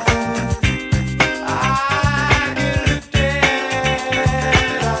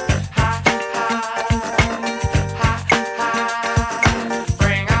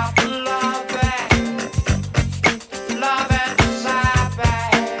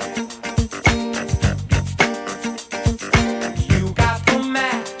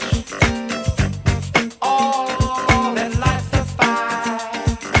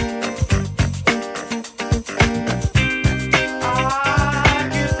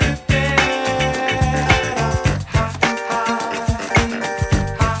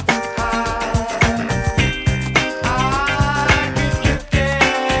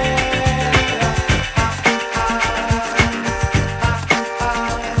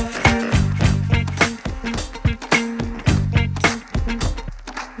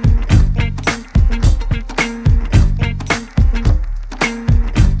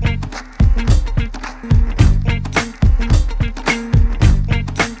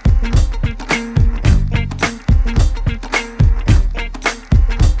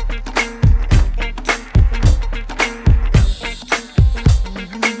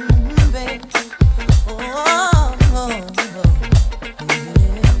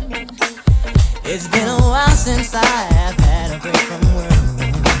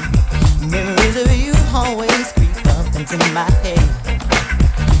 always creep up into my head.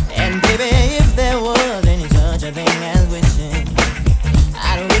 And baby, if there was any such a thing as wishing,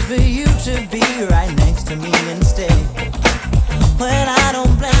 I'd wish for you to be right next to me instead. Well, I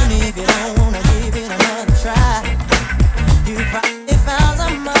don't blame you if you don't wanna give it another try. You probably found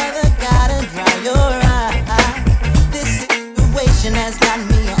some other guy to dry your eye. This situation has got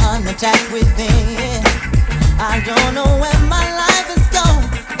me unattached within. I don't know where my life is going,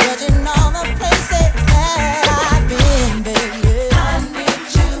 judging all the places that I've been, baby. I need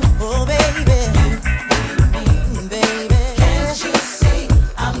you, oh baby. You need me, baby. Can't you see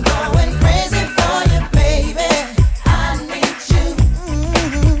I'm going crazy for you, baby? I need you.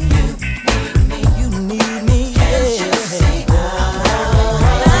 You need me. Can't you see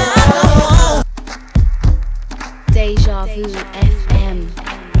Deja Vu FM.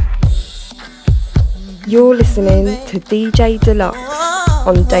 You're listening to DJ Dlux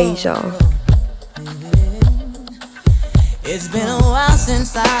on Deja. It's been a while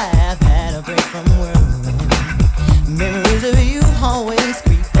since I've had a break from work. Memories of you always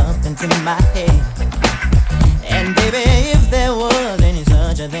creep up into my head. And baby, if there was any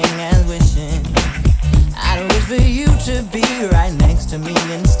such a thing as wishing, I'd wish for you to be right next to me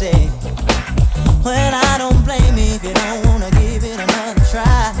instead. Well, I don't blame you if you don't wanna give it another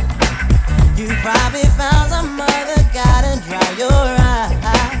try. You probably found some other guy to dry your eye.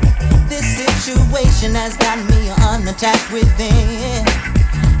 This situation has got me unattached within.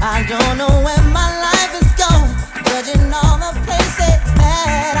 I don't know where my life is going, judging all the places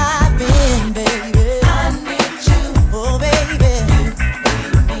that I've been, baby. I need you, oh baby.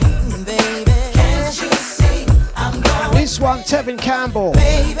 You need me, baby. Can't you see I'm going? This one, Tevin Campbell.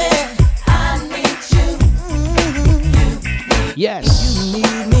 Baby, I need you. Yes. You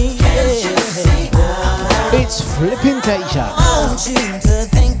need me. Can't you see It's flipping Deja. I want you to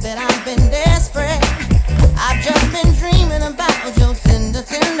think that I've been desperate. I've just been dreaming about your tender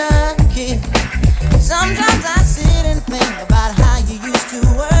kiss. Sometimes I sit and think about how you used to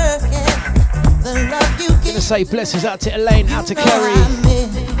work it. The love you give. Gonna say blessings out to Elaine, out to Kerry.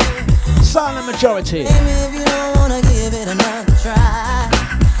 Silent majority. Baby, if you don't wanna give it another try,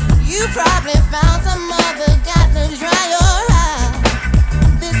 you probably found some other guy to dry your eye.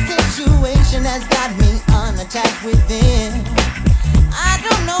 This situation has got me unattached within. I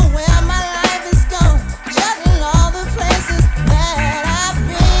don't know where my life is going, judging all the places that I've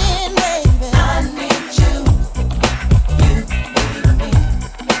been, baby. I need you. You need me.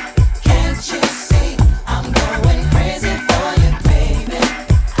 Can't you see I'm going crazy for you, baby?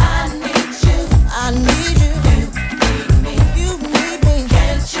 I need you. I need you. You need me. You need me.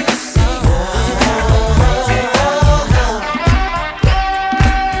 Can't you see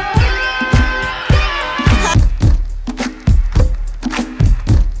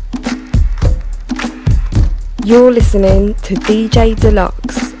You're listening to DJ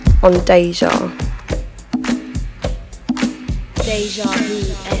Dlux on Deja. Deja Vu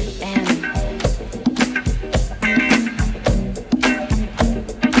FM.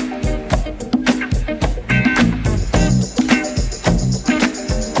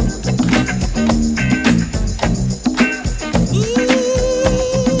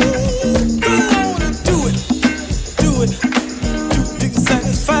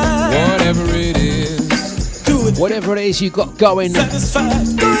 Whatever it is you got going,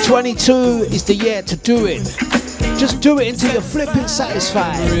 22 is the year to do it. Just do it until you're flipping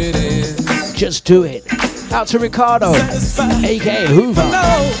satisfied. Just do it. Out to Ricardo, aka Hoover.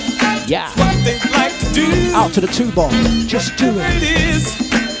 Yeah. Out to the two-ball. Just do it.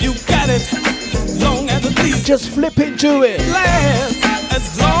 Just flip into it. Last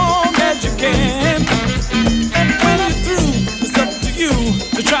as long as you can. And when you're through, it's up to you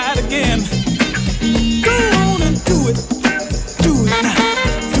to try it again. Go on and do it. Do it now.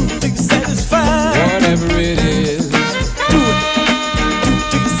 Do it till you're satisfied. Whatever it is. Do it. Do it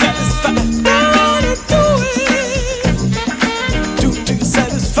till you're satisfied. Go on and do it. Do it till you're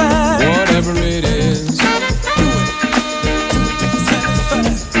satisfied. Whatever it is. Do it. Do it till you're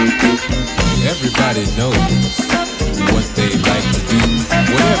satisfied. Everybody knows what they like to do.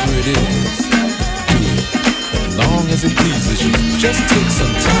 Whatever it is, do it. As long as it pleases you. Just take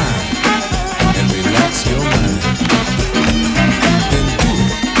some time and relax your mind. Then do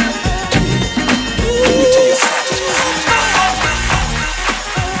it. Do it. Do it till you're satisfied.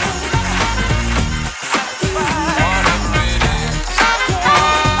 Whatever it is.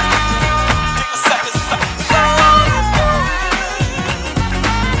 Satisfied.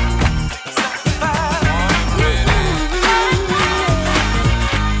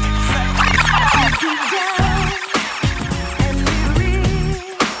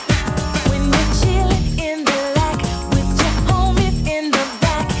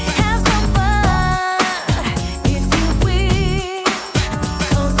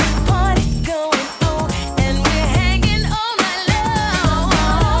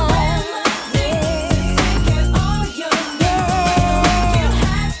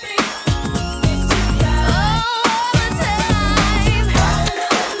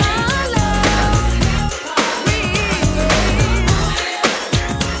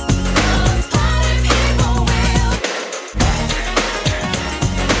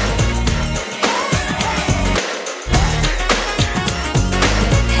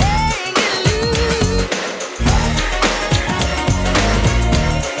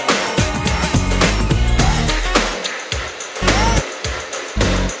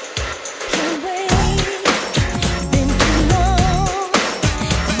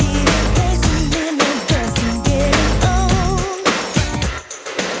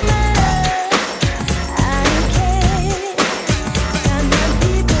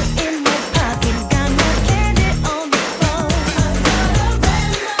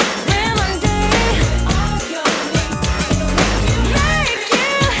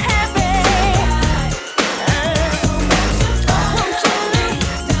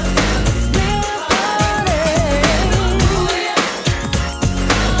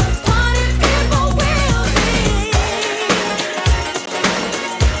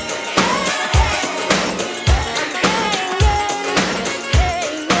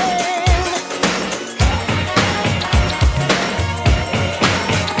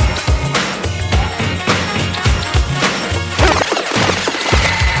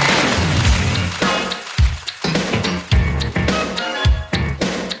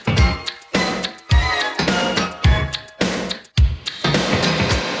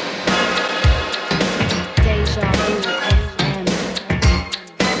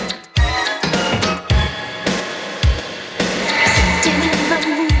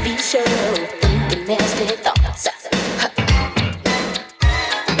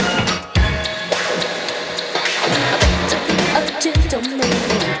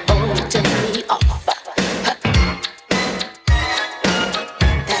 Oh, you turn me off.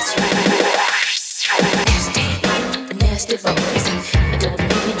 That's right. Nasty boys. I don't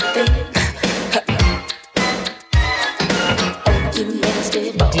mean anything. Oh, you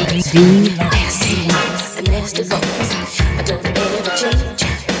nasty boys. Nasty boys. I don't ever change.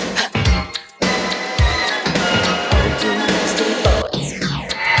 Oh, you nasty boys.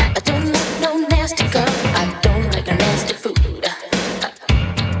 I don't like no nasty girl. I don't like a nasty food.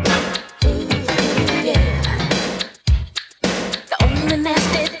 Yeah. The only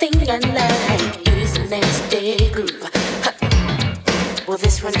nasty thing I like is a nasty groove. Will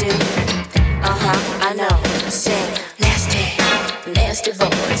this one do? I know. Say nasty, nasty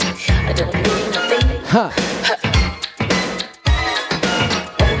boys. I don't mean a thing.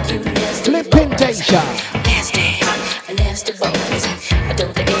 Flipping Deja. Nasty, nasty boys. I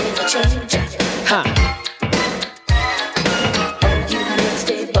don't ever change. Oh, you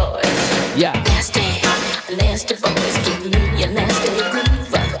nasty boys. Yeah. Nasty, nasty boys. Give me a nasty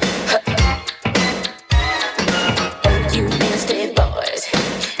groove. Oh, you nasty boys.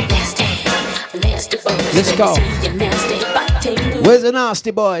 Nasty, nasty boys. Let's go. Nasty biting move. Where's the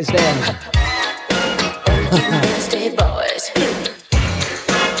nasty boys there? Oh, you nasty boys.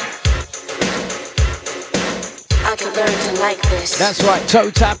 I can learn to like this. That's right, toe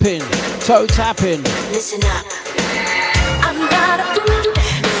tapping, toe tapping. Listen up. I'm not a prude.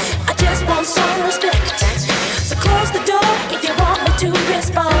 I just want some respect. So close the door if you want me to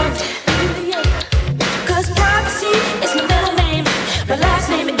respond. Cause privacy is my middle name. My last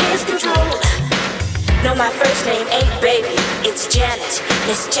name is control. No, my first name ain't baby. It's Janet,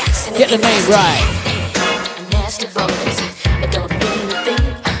 Miss Jackson. Get the name right. Nasty boys. I don't mean a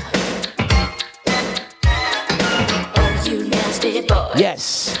thing. Oh, you nasty boys.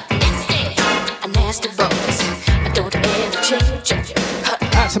 Yes. Nasty boys. I don't ever change.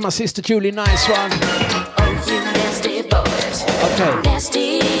 Out to my sister Julie, nice one. Oh, you nasty boys. Okay.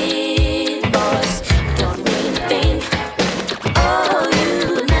 Nasty boys. Don't mean a thing. Oh,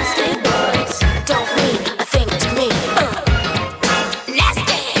 you nasty boys. Don't mean a thing to me.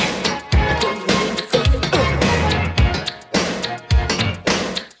 Nasty. I don't mean a thing.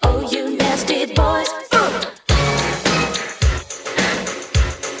 Oh, you nasty boys.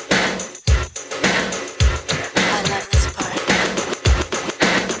 I love this part.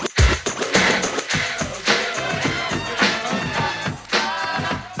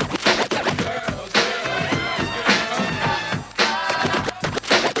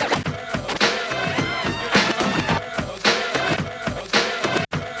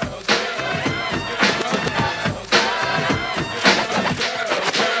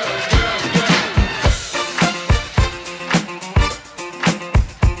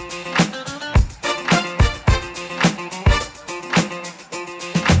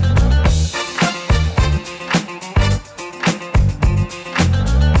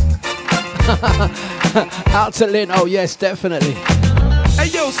 Out to Lynn, oh yes, definitely. Hey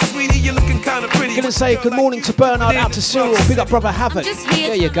yo, sweetie, you're looking kinda pretty. Gonna say good morning to Bernard, out to Cyril, big up brother Havoc.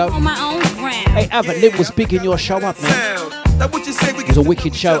 There you go. Hey Havoc, Lynn was big in your show up, man. It was a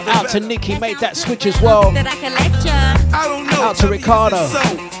wicked show. Out to Nikki, made that switch as well. I don't know. Out to Ricardo.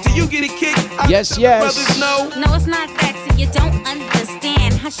 Do you get a kick? Yes, yes. No, it's not that, so you don't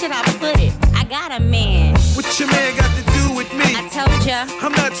understand. How should I put it? I got a man. What your man got to do with me? I told ya.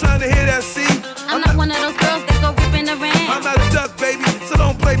 I'm not trying to hear that, see? I'm not one of those girls that go ripping around. I'm not a duck, baby, so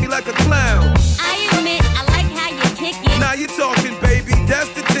don't play me like a clown. I admit, I like how you kick it. Now you're talking, baby, that's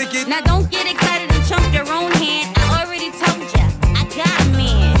the ticket. Now don't get excited and chump your own hand. I already told ya, I got a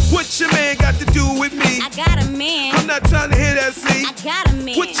man. What your man got to do with me? I got a man. I'm not trying to hear that, see? I got a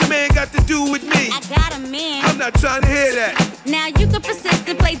man. What your man got to do with me? I got a man. I'm not trying to hear that. Now you can persist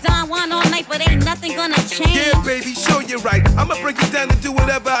and play Don Juan all night, but ain't nothing gonna change. Yeah, baby, sure you're right. I'ma break it down and do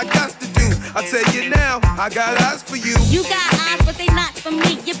whatever I got to do. I tell you now, I got eyes for you. You got eyes, but they not for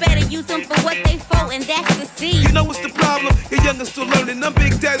me. You better use them for what they for, and that's to see. You know what's the problem? You're young and still learning. I'm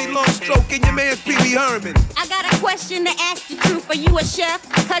Big Daddy Long Stroke and your man's Pee Wee Herman. I got a question to ask the truth. Are you a chef?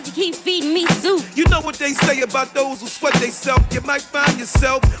 Cause you keep feeding me soup. You know what they say about those who sweat theyself. You might find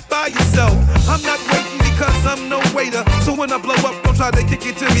yourself by yourself. I'm not waiting because I'm no waiter. So when I blow up, don't try to kick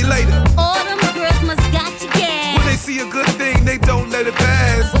it to me later. All them girls must got you gas. When they see a good thing, they don't let it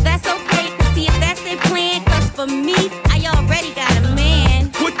pass. Well, that's okay, cause see if that's their plan. Cause for me, I already got a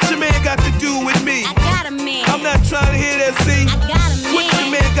man. What your man got to do with me? I got a man. I'm not trying to hear that, see? I got a man. What your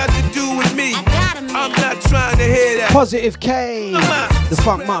man got to do with me? I got a man. I'm not trying to hear that. Positive K, the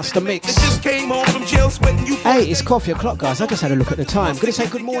Funk Master Mix. Hey, it's coffee o'clock, guys. I just had a look at the time. Gonna say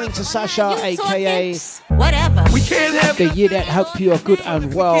good morning to Sasha, aka whatever. The year that hope you are good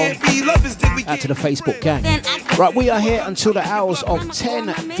and well. Out to the Facebook gang. Right, we are here until the hours of 10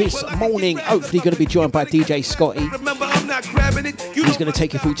 this morning. Hopefully going to be joined by DJ Scotty. He's going to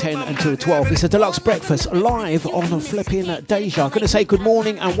take you through 10 until 12. It's a deluxe breakfast live on the flipping Deja. Going to say good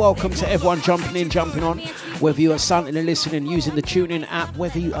morning and welcome to everyone jumping on. Whether you are something and listening using the TuneIn app,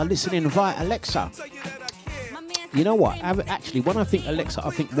 whether you are listening via Alexa. You know what? Actually, when I think Alexa, I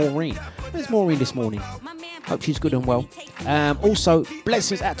think Maureen. Where's Maureen this morning? Hope she's good and well. Also,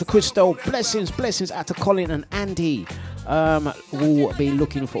 blessings out to Crystal. Blessings out to Colin and Andy. We'll be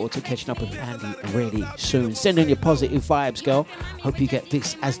looking forward to catching up with Andy really soon. Send in your positive vibes, girl. Hope you get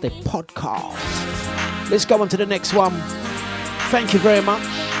this as the podcast. Let's go on to the next one. Thank you very much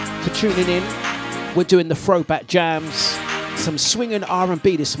for tuning in. We're doing the throwback jams. Some swinging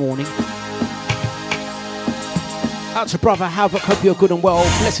R&B this morning. Out to brother Havoc, hope you're good and well.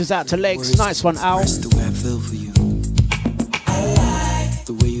 Blessings out to Legs, nice one, Al. The way I feel for you. I like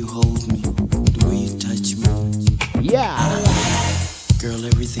the way you hold me, the way you touch me. Yeah. Girl,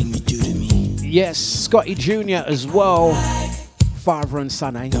 everything you do to me. Yes, Scotty Jr. as well. Father and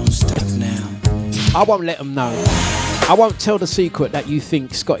son, eh? Don't stop now. I won't let them know. I won't tell the secret that you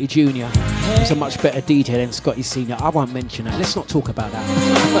think Scotty Jr. is a much better DJ than Scotty Sr. I won't mention that. Let's not talk about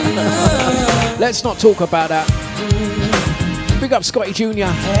that. Let's not talk about that. Big up Scotty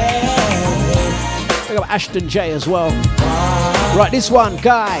Jr. Big up Ashton J as well. Right, this one,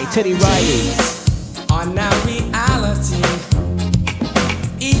 Guy, Teddy Riley. On now reality.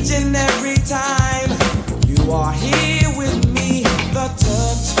 Each and every time you are here with me, the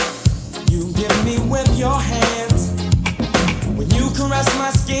touch you give me with your hands. When you caress my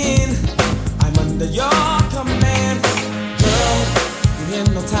skin, I'm under your command. Girl, you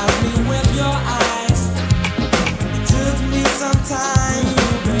hypnotize me with your eyes. It took me some time,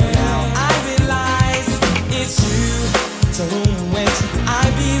 now I realize it's you to whom which I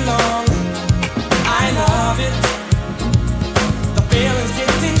belong. I love it, the feeling's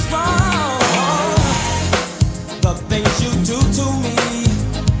getting strong. The things you do to me,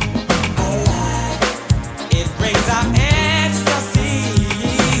 it brings out ecstasy.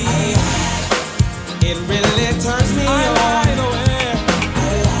 It really turns me on.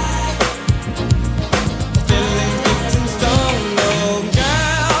 The feeling's getting strong. Oh,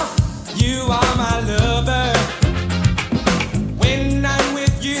 girl, you are my lover. When I'm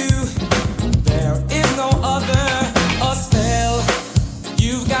with you, there is no other. A spell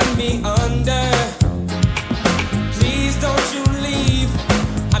you got me under. Please don't you leave.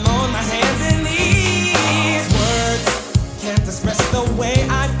 I'm on my hands and knees. Words can't express the way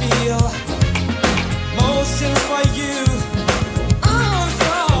I feel. Motions for you. I'm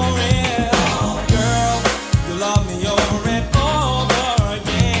so real. Girl, you love me over and over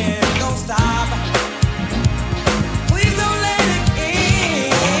again. Don't stop. Please don't let it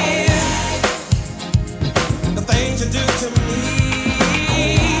end. The things you do to me,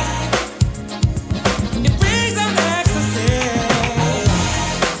 it brings out ecstasy.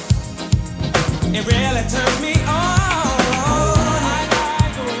 It really turns me on.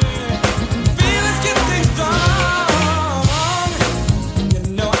 Feelings getting strong. You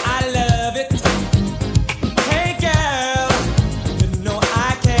know I love it. Hey girl, you know I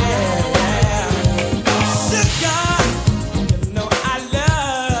care. Sugar, you know I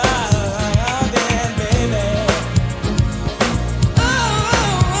love it, baby.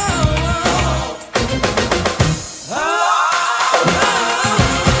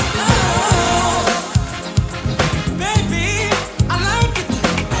 Baby, I love it.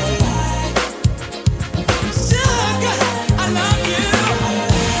 Sugar, I love you.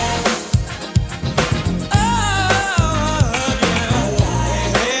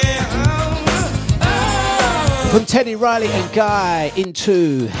 From Teddy Riley and Guy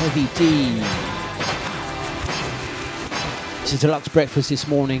into Heavy D. It's a deluxe breakfast this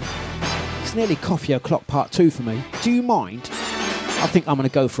morning. It's nearly coffee o'clock part 2 for me. Do you mind? I think I'm going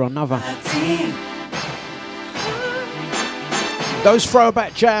to go for another. Those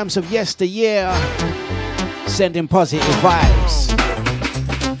throwback jams of yesteryear, sending positive vibes.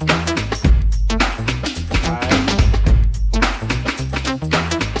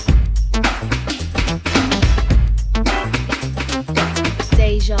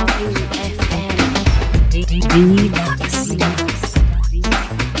 Deja Vu FM. Dlux.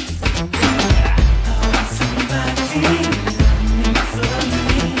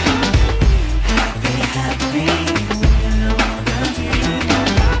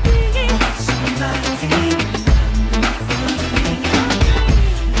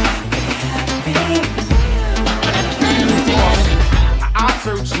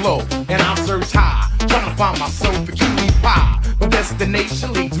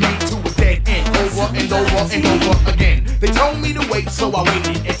 leads me to a dead end. Over and over and over again. They told me to wait, so I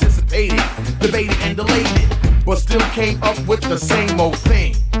waited, anticipated, debated and delayed it, but still came up with the same old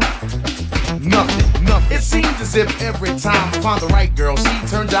thing. Nothing, nothing. It seems as if every time I find the right girl, she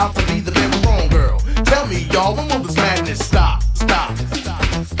turns out to be the very wrong girl. Tell me, y'all, when will this madness stop? Stop, stop,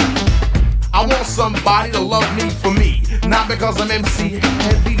 stop. I want somebody to love me for me, not because I'm MC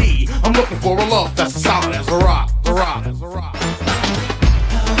Heavy D. I'm looking for a love that's as solid as a rock, a rock, as a rock.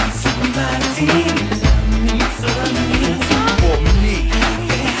 Somebody love me for me, for me.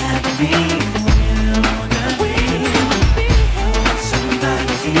 Happy.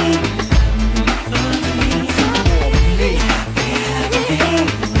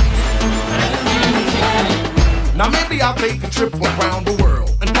 Now maybe I'll take a trip around the world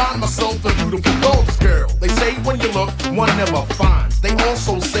and find myself a beautiful, gorgeous girl. They say when you look, one never finds. They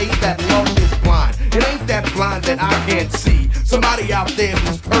also say that love is blind. It ain't that blind that I can't see. Somebody out there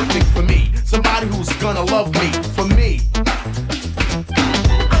who's perfect for me. Somebody who's gonna love me for me.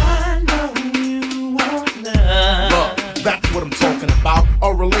 I know you want love. That's what I'm talking about.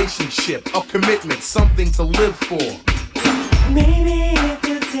 A relationship, a commitment, something to live for. Maybe if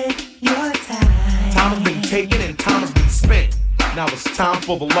you take your time. Time has been taken and time has been spent. Now it's time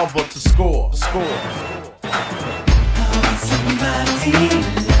for the lover to score. Score. Somebody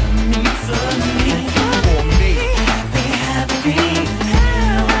love me for me. For me. Happy,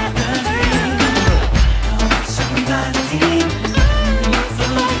 happy. Somebody love me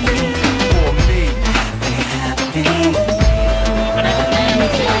for me. For me. Happy, happy.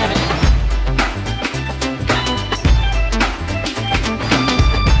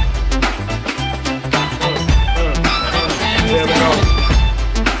 There we go.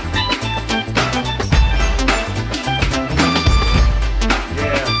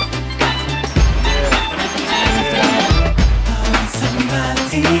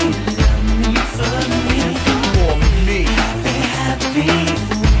 Somebody love me for me. For me. Happy, happy.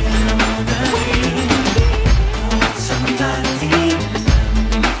 Somebody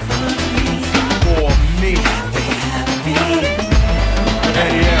love me for me. Happy, happy.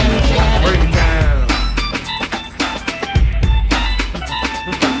 Hey, yeah, break it down.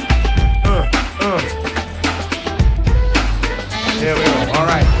 Here we go. All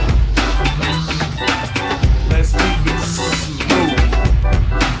right. Let's keep it smooth.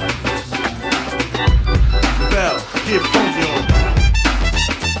 Bell, get funky on.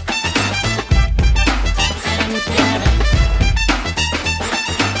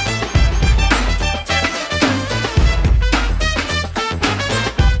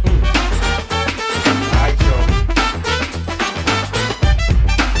 All right, yo.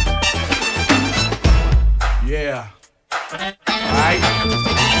 Yeah. Alright,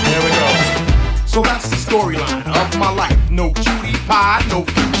 there we go. So that's the storyline of my life. No cutie pie, no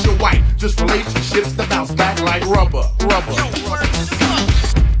future wife. Just relationships that bounce back like rubber, rubber.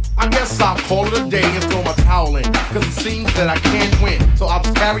 I guess I'll call it a day and throw my towel in, cause it seems that I can't win. So I'll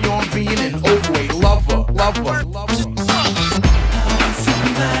just carry on being an overweight lover, lover, lover.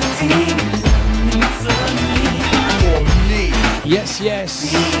 Somebody love me for me. Yes,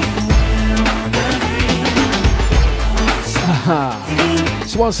 yes.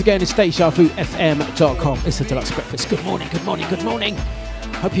 So once again, it's dejavufm.com. It's the Dlux Breakfast. Good morning, good morning, good morning.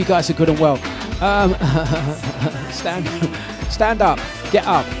 Hope you guys are good and well. Stand up, get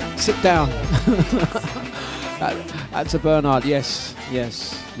up, sit down. That's a Bernard. Yes,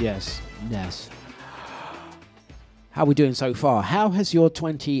 yes, yes, yes. How are we doing so far? How has your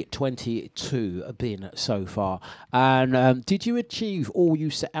 2022 been so far? And did you achieve all you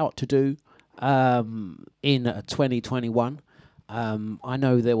set out to do in 2021? I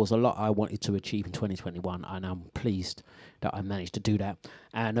know there was a lot I wanted to achieve in 2021, and I'm pleased that I managed to do that.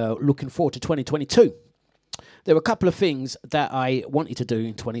 And looking forward to 2022. There were a couple of things that I wanted to do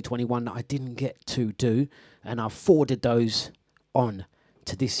in 2021 that I didn't get to do, and I've forwarded those on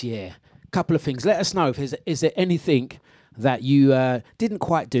to this year. Couple of things. Let us know if is there anything that you didn't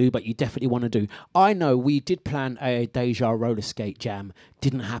quite do, but you definitely want to do. I know we did plan a Deja roller skate jam.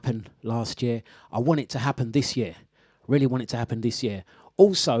 Didn't happen last year. I want it to happen this year. Really want it to happen this year.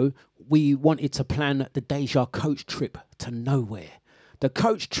 Also, we wanted to plan the Deja coach trip to nowhere. The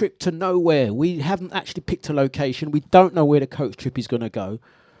coach trip to nowhere. We haven't actually picked a location. We don't know where the coach trip is going to go.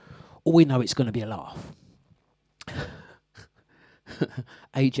 All we know it's going to be a laugh.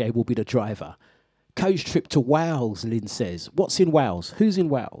 AJ will be the driver. Coach trip to Wales, Lynn says. What's in Wales? Who's in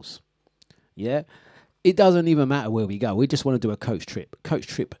Wales? Yeah. It doesn't even matter where we go. We just want to do a coach trip. Coach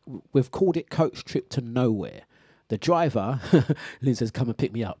trip. We've called it coach trip to nowhere. The driver, Lynn says, come and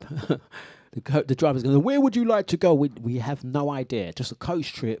pick me up. The driver's going, where would you like to go? We have no idea. Just a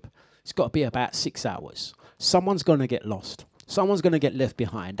coach trip. It's got to be about 6 hours. Someone's going to get lost. Someone's going to get left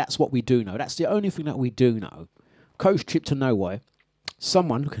behind. That's what we do know. That's the only thing that we do know. Coach trip to nowhere.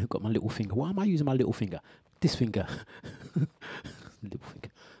 Someone, look, I've got my little finger. Why am I using my little finger? This finger. Little finger.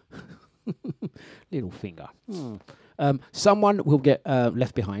 Little finger. Someone will get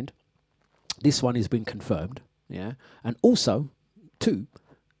left behind. This one has been confirmed. Yeah. And also, 2,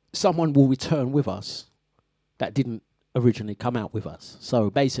 someone will return with us that didn't originally come out with us. So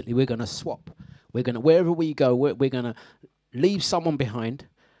basically, we're going to swap. We're going to, wherever we go, we're going to leave someone behind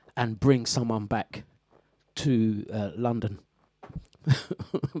and bring someone back to London.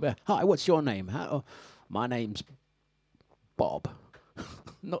 Hi, what's your name? My name's Bob.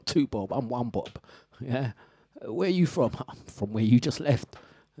 Not 2 Bob, I'm 1 Bob. Yeah. Where are you from? I'm from where you just left.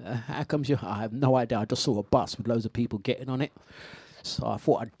 How comes you? I have no idea. I just saw a bus with loads of people getting on it. So I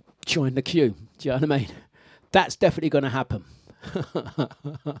thought I'd join the queue. Do you know what I mean? That's definitely going to happen.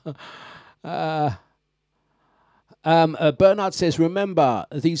 Bernard says, remember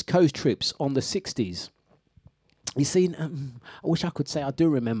these coast trips on the 60s. You see, I wish I could say I do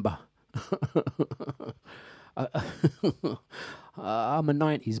remember. I'm a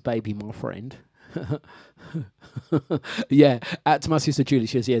 90s baby, my friend. Yeah, out to my sister Julie,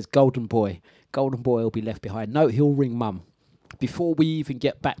 she says, yes, Golden Boy. Golden Boy will be left behind. No, he'll ring Mum. Before we even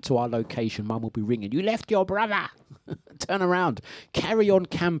get back to our location, Mum will be ringing, you left your brother. Turn around. Carry on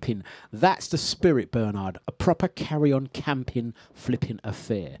camping. That's the spirit, Bernard. A proper carry on camping flipping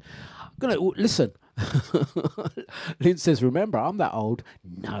affair. Listen. Lynn says, remember, I'm that old.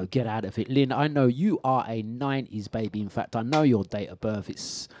 No, get out of it. Lynn, I know you are a 90s baby. In fact, I know your date of birth.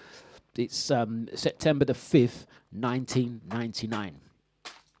 It's September the 5th, 1999.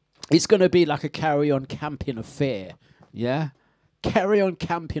 It's going to be like a carry-on camping affair. Yeah? Carry-on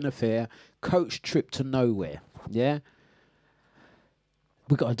camping affair. Coach trip to nowhere. Yeah?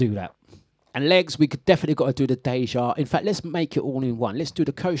 We got to do that. And legs, we could definitely got to do the Deja. In fact, let's make it all in one. Let's do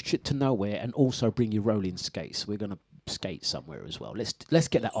the coast trip to nowhere and also bring you rolling skates. We're going to skate somewhere as well. Let's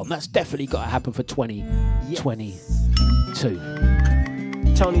get that on. That's definitely got to happen for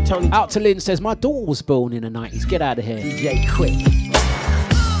 2022. Tony. Out to Lynn says, my daughter was born in the 90s. Get out of here. DJ Quick.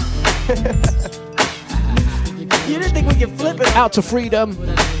 You didn't think we could flip it? Out to Freedom.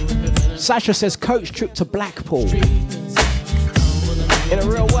 Sasha says, coach trip to Blackpool. In a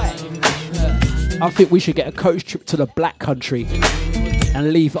real way. I think we should get a coach trip to the Black Country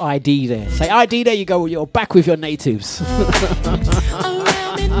and leave ID there. Say, ID, there you go. You're back with your natives.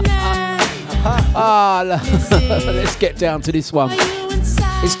 Let's get down to this one.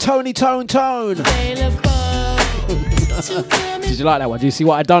 It's Tony Tone. Did you like that one? Do you see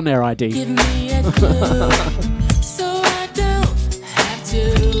what I done there, ID?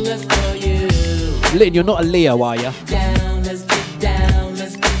 Lynn, you're not a Leo, are you?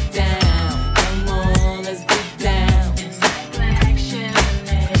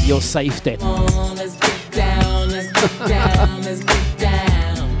 You're safe then.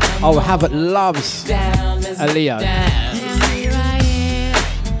 Oh, Havoc loves a Leo.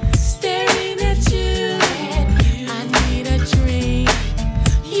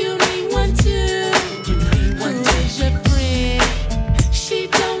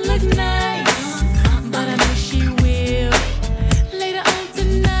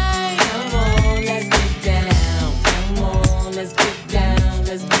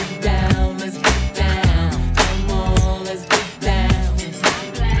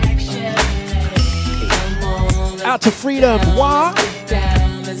 Out to Freedom. What?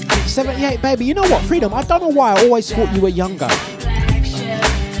 78, baby. You know what, Freedom? I don't know why I always thought you were younger.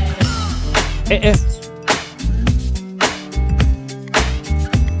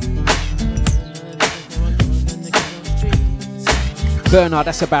 Bernard,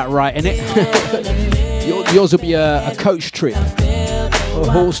 that's about right, innit? Yours will be a coach trip. Or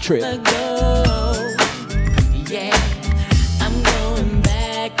a horse trip.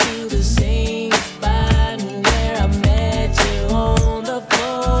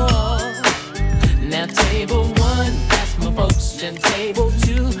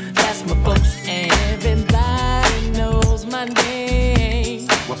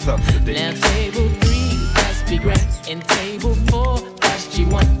 What's up today? Now table 3, that's be great. And table 4, that's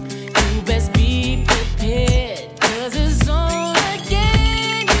G1. You best be prepared, 'cause it's on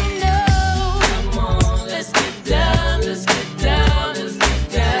again, you know.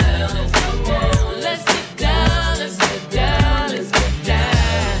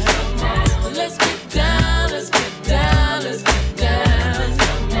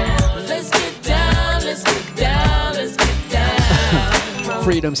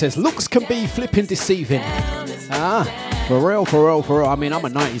 Freedom says, looks can be flipping deceiving. Ah, for real, for real, for real. I mean, I'm a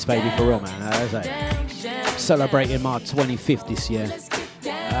 90s baby, for real, man. Celebrating my 25th this year.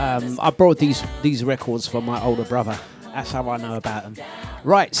 I brought these records from my older brother. That's how I know about them.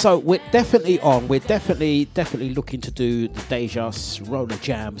 Right, so we're definitely on. We're definitely looking to do the Deja roller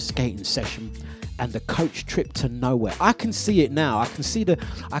jam skating session and the coach trip to nowhere. I can see it now. I can see the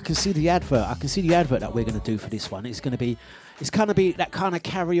advert. I can see the advert that we're going to do for this one. It's going to be that kind of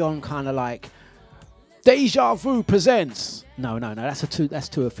carry on, kind of like Deja Vu presents. No, that's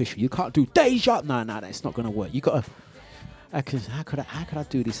too official. You can't do Deja. No, that's not going to work. You got to. How could I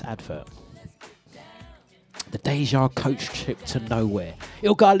do this advert? The Deja coach trip to nowhere.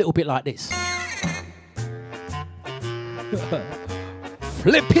 It'll go a little bit like this.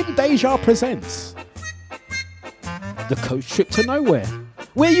 Flipping Deja presents the coach trip to nowhere.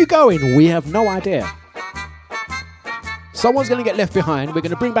 Where are you going? We have no idea. Someone's going to get left behind. We're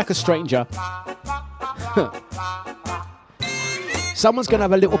going to bring back a stranger. Someone's going to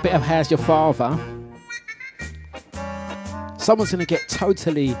have a little bit of how's your father. Someone's going to get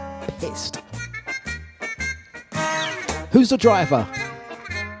totally pissed. Who's the driver?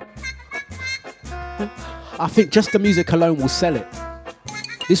 I think just the music alone will sell it.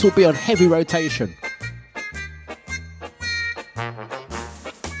 This will be on heavy rotation.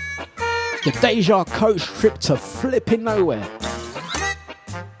 The Deja coach trip to flipping nowhere.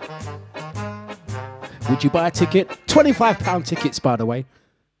 Would you buy a ticket? £25 tickets, by the way.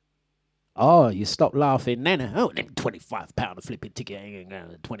 Oh, you stop laughing. Nana. Oh, them £25 a flipping ticket.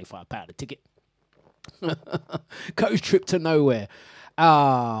 £25 a ticket. Coach trip to nowhere.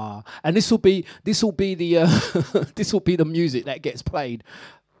 And this will be the this will be the music that gets played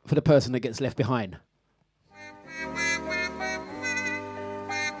for the person that gets left behind.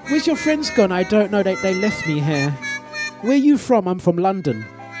 Where's your friends gone? I don't know. They left me here. Where are you from? I'm from London.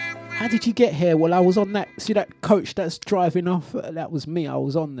 How did you get here? Well, I was on that. See that coach that's driving off? That was me. I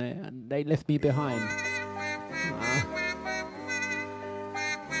was on there, and they left me behind.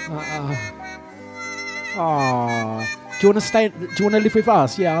 Do you want to stay? Do you want to live with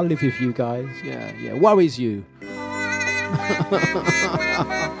us? Yeah, I'll live with you guys. Yeah. Worries you?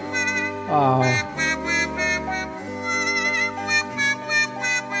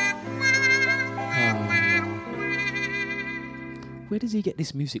 Where does he get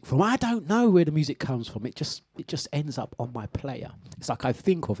this music from? I don't know where the music comes from. It just ends up on my player. It's like I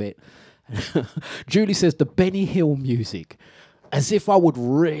think of it. Julie says the Benny Hill music. As if I would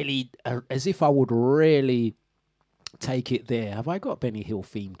really take it there. Have I got Benny Hill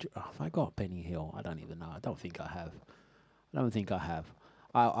themed? Have I got Benny Hill? I don't even know. I don't think I have.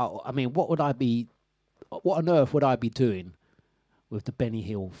 I mean, what on earth would I be doing with the Benny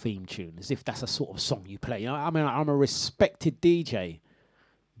Hill theme tune? As if that's a sort of song you play. You know, I mean, I'm a respected DJ.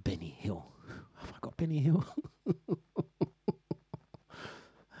 Benny Hill. Have I got Benny Hill?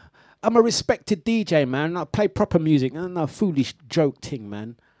 I'm a respected DJ, man. I play proper music. No foolish joke thing,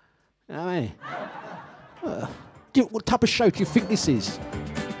 man. You know what I mean? What type of show do you think this is?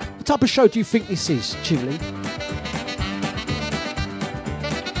 What type of show do you think this is, Julie?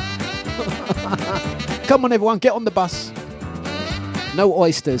 Come on, everyone, get on the bus. No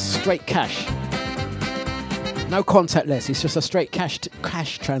oysters, straight cash. No contactless. It's just a straight cash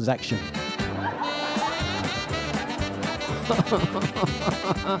transaction.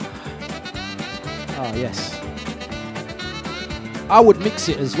 Oh, yes. I would mix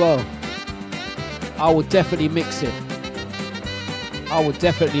it as well. I would definitely mix it. I would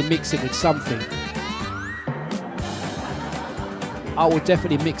definitely mix it with something.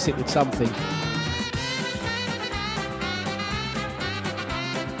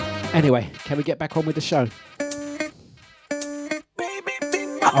 Anyway, can we get back on with the show?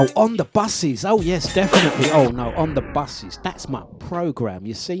 Oh, on the buses. Oh, yes, definitely. Oh, no, on the buses. That's my program,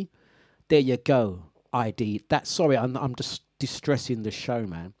 you see? There you go, ID. Sorry, I'm just distressing the show,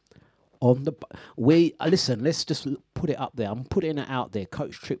 man. On the listen, let's just put it up there. I'm putting it out there.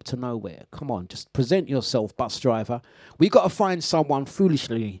 Coach trip to nowhere. Come on, just present yourself, bus driver. We got to find someone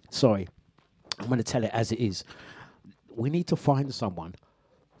foolishly. Sorry, I'm going to tell it as it is. We need to find someone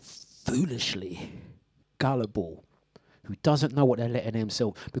foolishly gullible who doesn't know what they're letting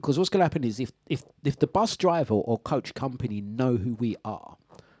themselves. Because what's going to happen is if the bus driver or coach company know who we are,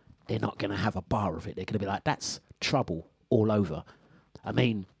 they're not going to have a bar of it. They're going to be like, that's trouble all over. I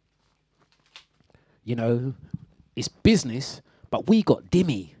mean, you know, it's business, but we got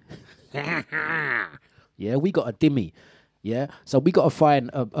dimmy. Yeah, we got a dimmy. Yeah, so we got to find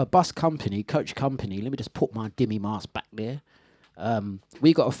a bus company, coach company. Let me just put my dimmy mask back there.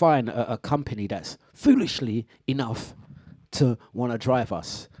 We got to find a company that's foolishly enough to want to drive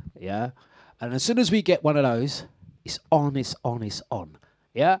us. Yeah. And as soon as we get one of those, it's on, it's on, it's on.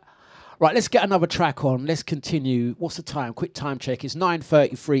 Yeah. Right, let's get another track on. Let's continue. What's the time? Quick time check. It's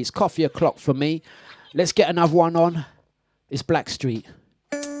 9:33. It's coffee o'clock for me. Let's get another one on. It's Blackstreet.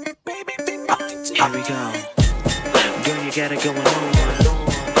 Here we go. Girl, you got it going on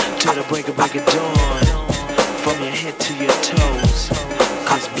till the break of dawn. From your head to your toes.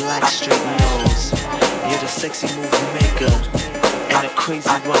 Cause Blackstreet knows you're the sexy move maker and a crazy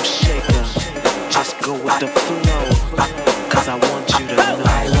rump shaker. Just go with the flow. Cause I want you to know.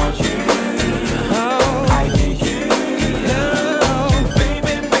 I want you to know. I need you to know.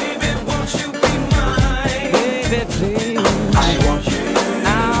 Baby, baby, won't you be mine? Baby, please. I want you to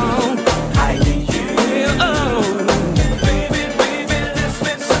know. I need you to know. Baby, baby, let's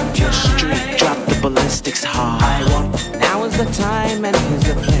spend some time. Street, drop the ballistics hard. I want. Now is the time and here's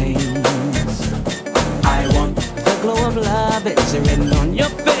the place. I want the glow of love, it's written on your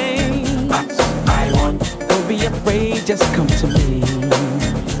face. I want. Don't be afraid, just come to me.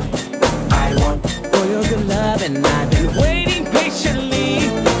 I want for your good love and I've been waiting patiently.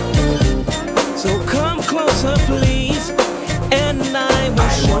 So come closer please, and I will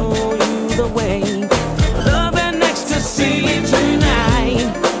show you the way. Love and ecstasy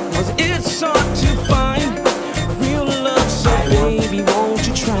tonight, cause it's hard to find real love, so baby won't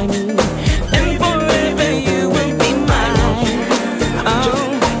you try me, and forever you will be mine.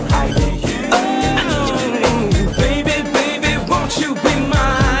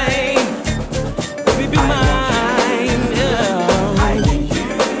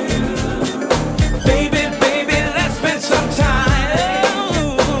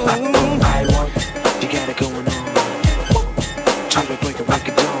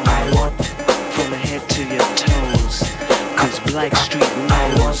 Blackstreet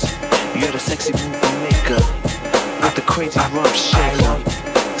knows you're the sexy movie maker with the crazy rump shaker.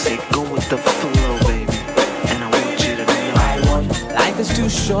 Say go with the flow, baby, and I want you to know. Life is too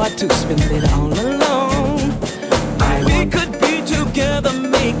short to spend it all alone. We could be together,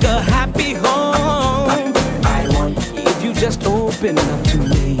 make a happy home. If you just open up to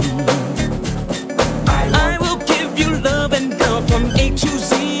me, I will give you love and love from A to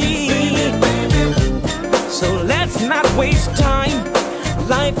Z. So let's not waste time.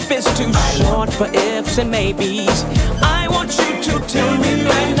 Life is too short for ifs and maybes. I want you to tell me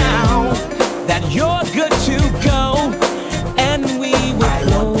right now that you're good to go, and we will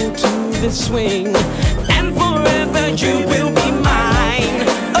flow to the swing, and forever you will be mine.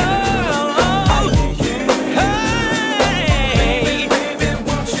 Oh, oh, hey,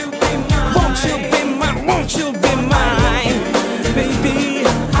 won't you be mine? Won't you be mine? Won't you be mine, baby?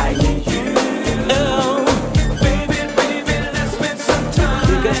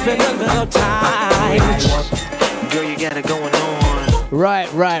 Spend a little time. Girl, you got it going on.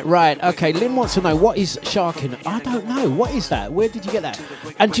 Right. Okay, Lynn wants to know, what is sharking? I don't know. What is that? Where did you get that?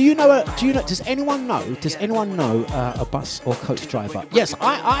 And do you know? Does anyone know? A bus or coach driver? Yes,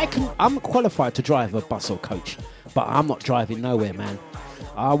 I can. I'm qualified to drive a bus or coach, but I'm not driving nowhere, man.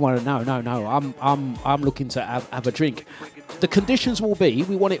 I want to know. No. I'm looking to have a drink. The conditions will be,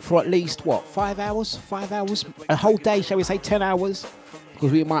 we want it for at least what, 5 hours? 5 hours? A whole day? Shall we say 10 hours?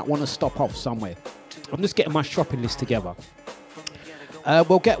 Because we might want to stop off somewhere. I'm just getting my shopping list together.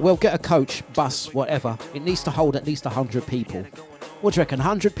 We'll get a coach, bus, whatever. It needs to hold at least 100 people. What do you reckon?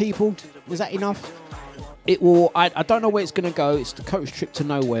 100 people? Is that enough? It will. I don't know where it's going to go. It's the coach trip to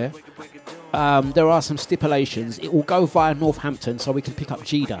nowhere. There are some stipulations. It will go via Northampton, so we can pick up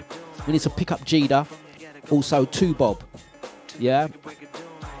Jida. We need to pick up Jida. Also, 2 Bob. Yeah.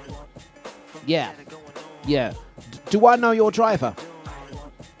 Do I know your driver?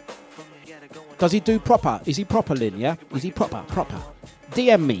 Does he do proper? Is he proper, Lynn? Yeah? Is he proper?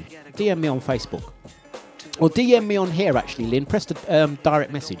 DM me on Facebook. Or DM me on here, actually, Lynn. Press the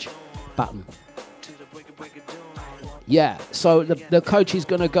direct message button. Yeah, so the coach is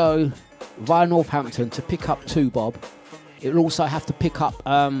going to go via Northampton to pick up 2 Bob. It will also have to pick up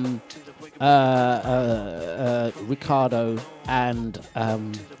Ricardo and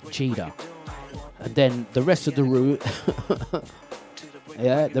Jida. And then the rest of the route...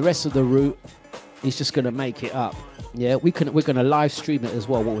 the rest of the route is just going to make it up. Yeah, we're going to live stream it as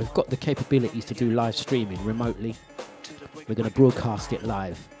well. Well, we've got the capabilities to do live streaming remotely. We're going to broadcast it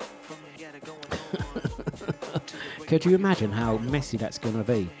live. Could you imagine how messy that's going to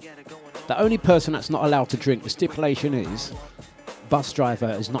be? The only person that's not allowed to drink, the stipulation is, bus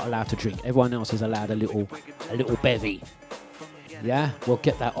driver is not allowed to drink. Everyone else is allowed a little bevy. Yeah, we'll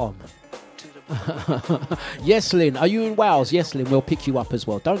get that on. Yes, Lynn. Are you in Wales? Yes, Lynn. We'll pick you up as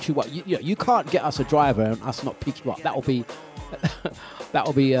well. Don't you? You can't get us a driver and us not pick you up. That'll be.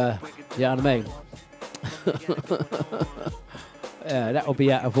 Yeah, you know what I mean. Yeah, that'll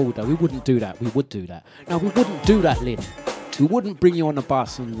be out of order. We wouldn't do that. We would do that. No, we wouldn't do that, Lynn. We wouldn't bring you on the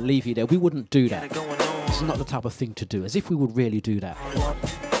bus and leave you there. We wouldn't do that. This is not the type of thing to do. As if we would really do that.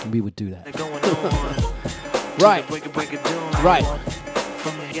 We would do that. Right. Right.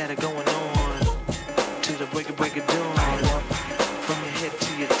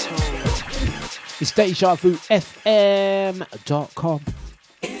 It's dejavufm.com.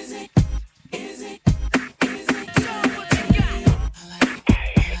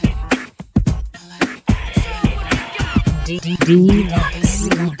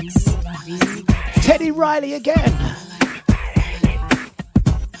 Teddy Riley again.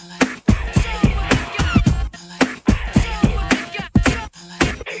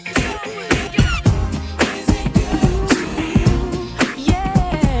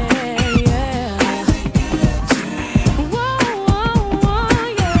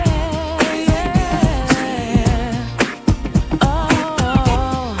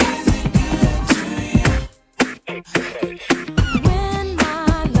 When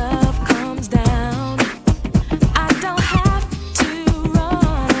my love comes down,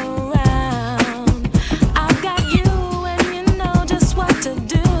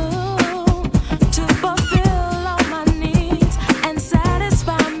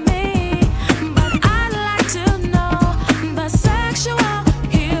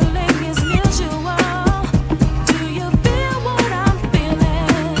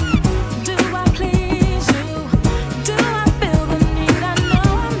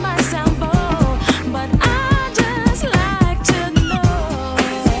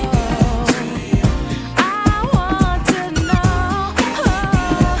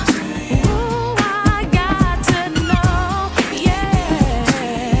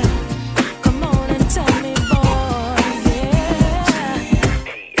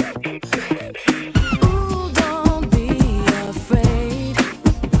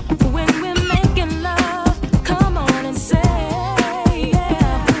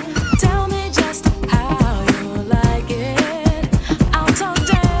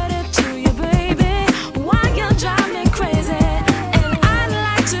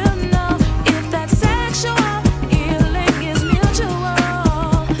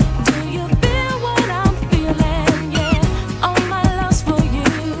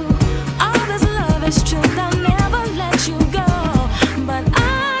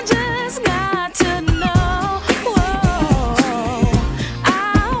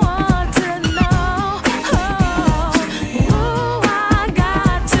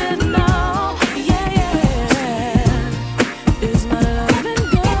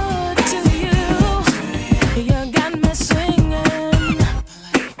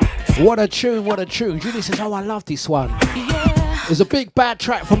 What a tune, what a tune. Julie says, oh, I love this one. Yeah. There's a big bad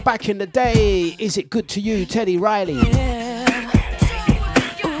track from back in the day. Is it good to you, Teddy Riley? Yeah.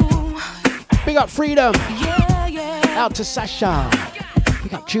 Big up Freedom. Yeah, yeah. Out to Sasha.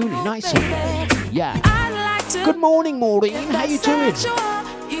 Big up Julie, nice one. Yeah. Like good morning, Maureen. How you doing?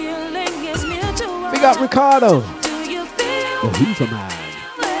 Big up Ricardo. The Hoover Man.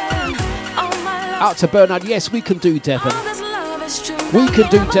 Out to Bernard. Yes, we can do Devon. We can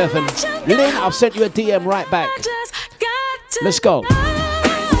do Devon. Lynn, I've sent you a DM right back. Let's go.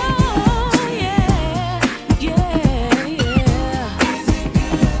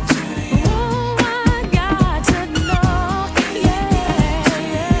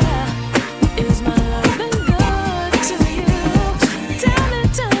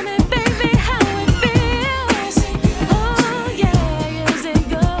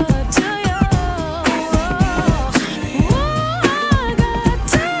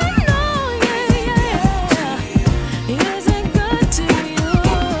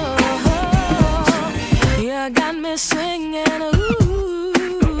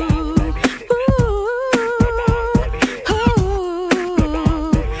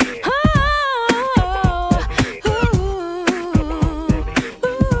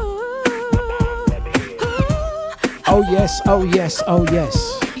 Oh yes, oh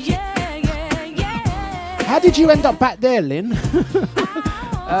yes. How did you end up back there, Lynn?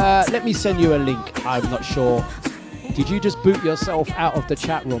 Let me send you a link. I'm not sure. Did you just boot yourself out of the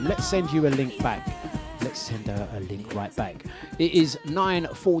chat room? Let's send you a link back. Let's send a link right back. It is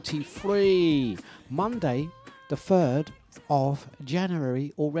 9:43, Monday, the 3rd of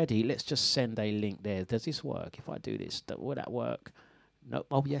January already. Let's just send a link there. Does this work? If I do this, will that work? No.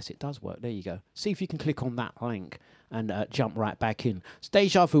 Oh, yes, it does work. There you go. See if you can click on that link and jump right back in. It's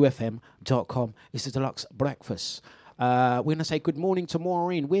dejavufm.com. It's the Dlux Breakfast. We're going to say good morning to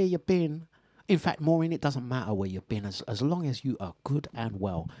Maureen. Where you been? In fact, Maureen, it doesn't matter where you've been as long as you are good and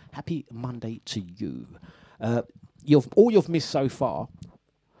well. Happy Monday to you. All you've missed so far,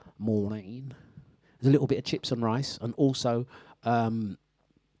 Maureen, is a little bit of chips and rice, and also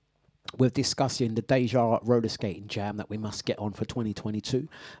we're discussing the Deja roller skating jam that we must get on for 2022,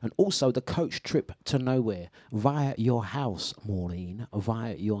 and also the coach trip to nowhere via your house, Maureen,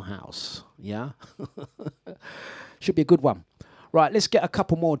 via your house. Yeah? Should be a good one. Right, let's get a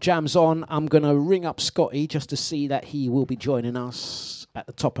couple more jams on. I'm going to ring up Scotty just to see that he will be joining us at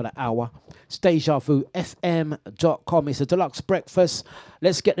the top of the hour. It's dejavufm.com. It's a Dlux Breakfast.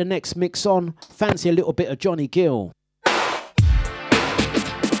 Let's get the next mix on. Fancy a little bit of Johnny Gill.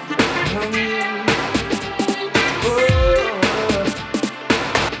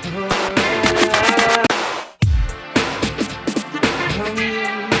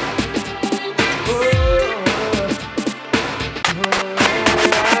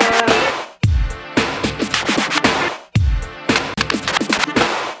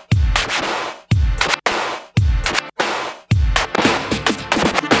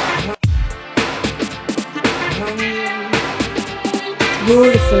 You're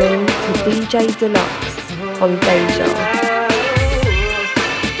listening to DJ Dlux on Deja.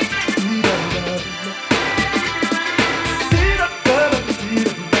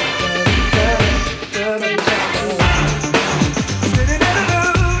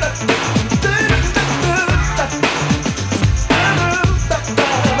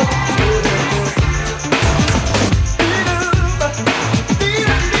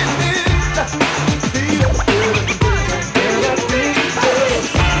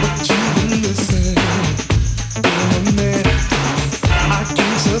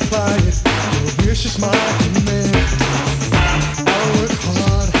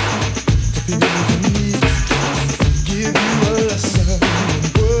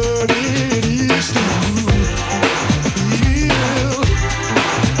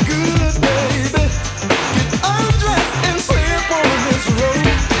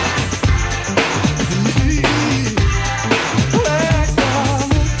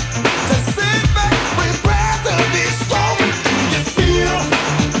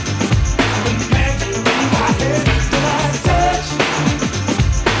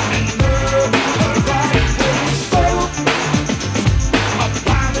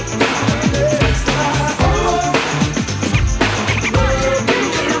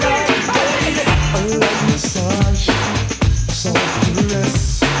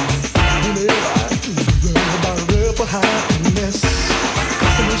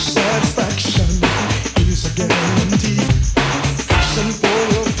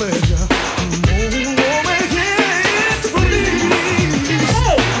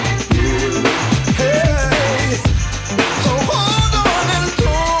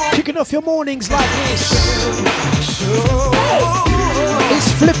 Your mornings like this.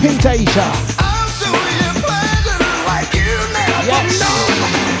 It's flipping Deja. Yes.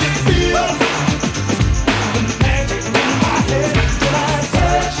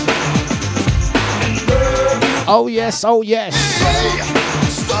 Oh yes, oh yes.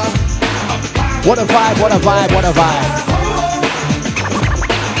 What a vibe, what a vibe, what a vibe.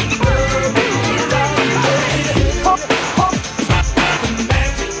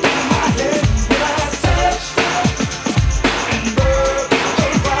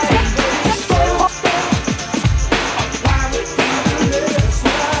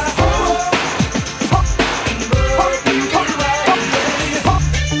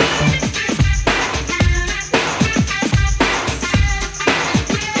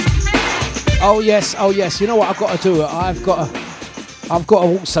 Oh yes, oh yes. You know what I've got to do? I've got to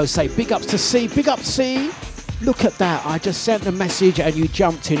also say big ups to C. Big up C. Look at that. I just sent a message and you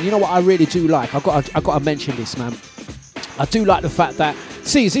jumped in. You know what I really do like? I've got to mention this, man. I do like the fact that,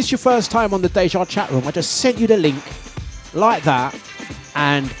 see, is this your first time on the Deja chat room? I just sent you the link like that,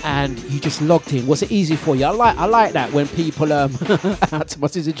 and you just logged in. Was it easy for you? I like that when people out to my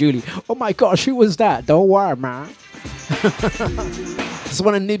sister Julie. Oh my gosh, who was that? Don't worry, man. It's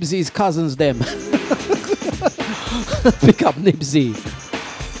one of Nibsy's cousins, them. Pick up Nibsy.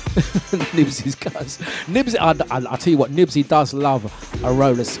 Nibsy's cousin. Nibsy, I'll tell you what, Nibsy does love a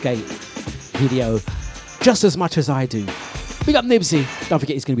roller skate video just as much as I do. Pick up Nibsy. Don't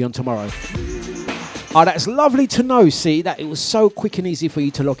forget he's going to be on tomorrow. Oh, that's lovely to know, see, that it was so quick and easy for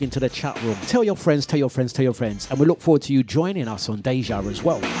you to log into the chat room. Tell your friends, tell your friends, tell your friends. And we look forward to you joining us on Deja as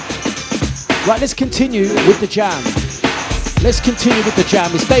well. Right, let's continue with the jam. Let's continue with the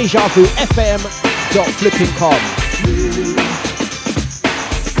jam. It's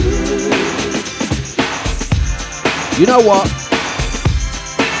dejavufm.flipping.com. You know what?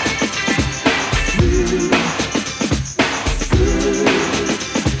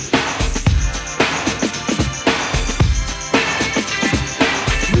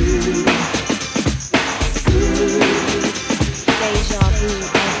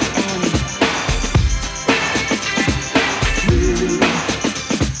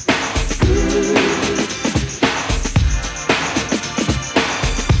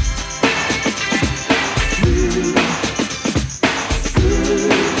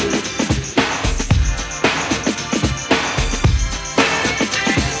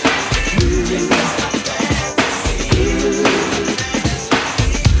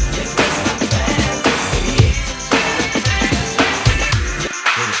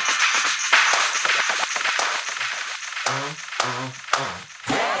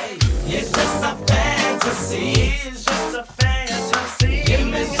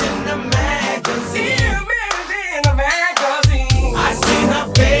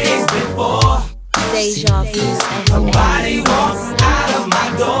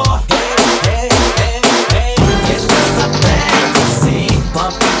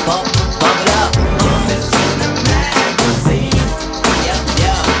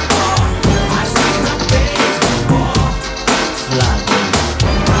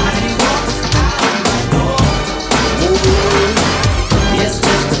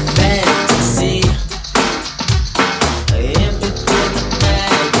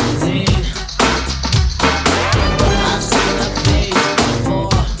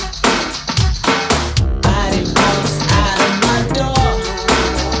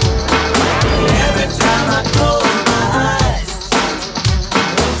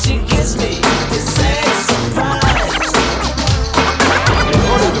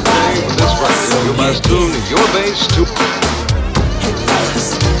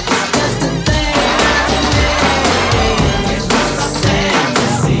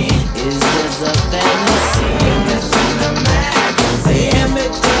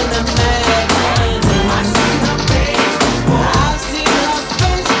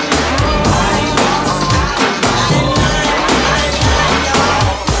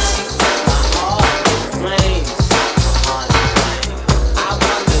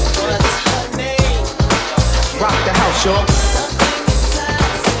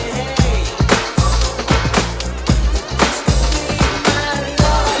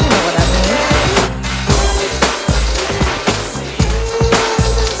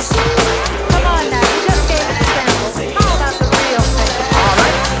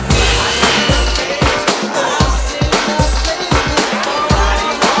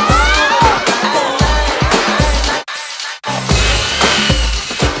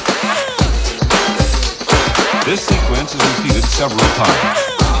 This sequence is repeated several times.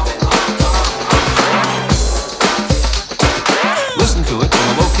 Listen to it from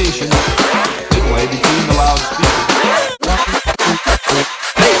a location midway between the loudspeakers.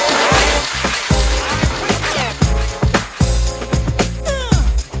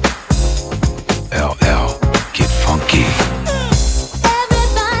 LL, get funky.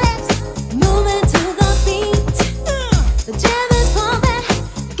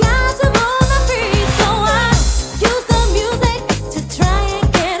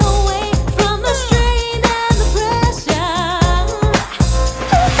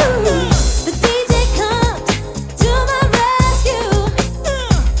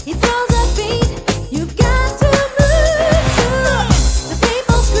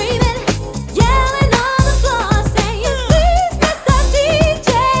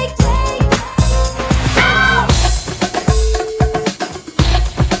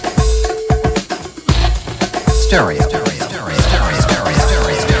 Stereo.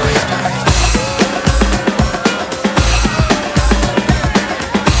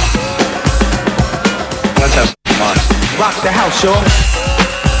 Let's have some fun. Rock the house, y'all.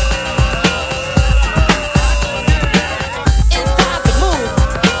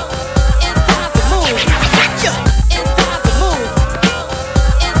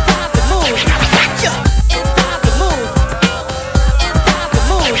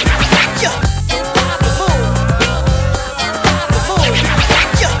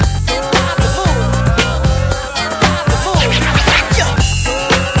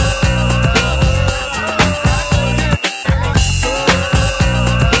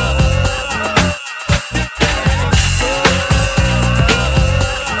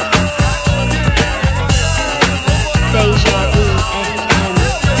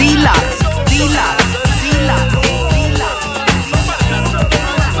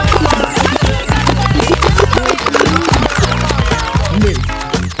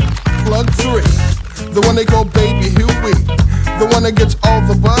 the one they call Baby Huey, the one that gets all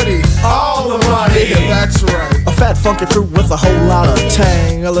the buddy, all the money. Yeah, that's right. A fat funky fruit with a whole lot of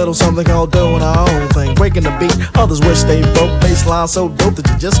tang, a little something called doing our own thing, breaking the beat. Others wish they broke. Baseline so dope that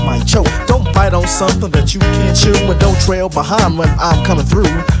you just might choke. Don't bite on something that you can't chew, and don't trail behind when I'm coming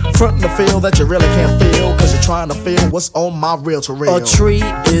through. Frontin' to feel that you really can't feel, cause you're trying to feel what's on my reel to reel. A tree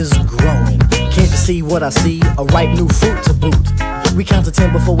is growing. Can't you see what I see? A ripe new fruit to boot. We count to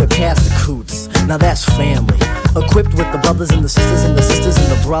 10 before we pass the coots. Now that's family. Equipped with the brothers and the sisters and the sisters and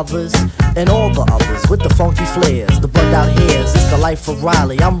the brothers and all the others with the funky flares, the bugged out hairs. It's the life of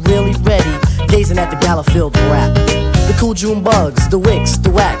Riley. I'm really ready, gazing at the gala filled rap. The cool June bugs, the wicks, the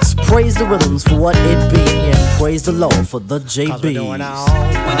wax. Praise the rhythms for what it be, and praise the Lord for the JBs. We're doing our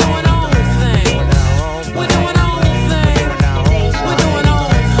own thing. We're doing our own thing. We're doing our own thing. We're doing our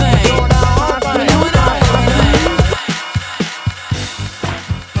own thing.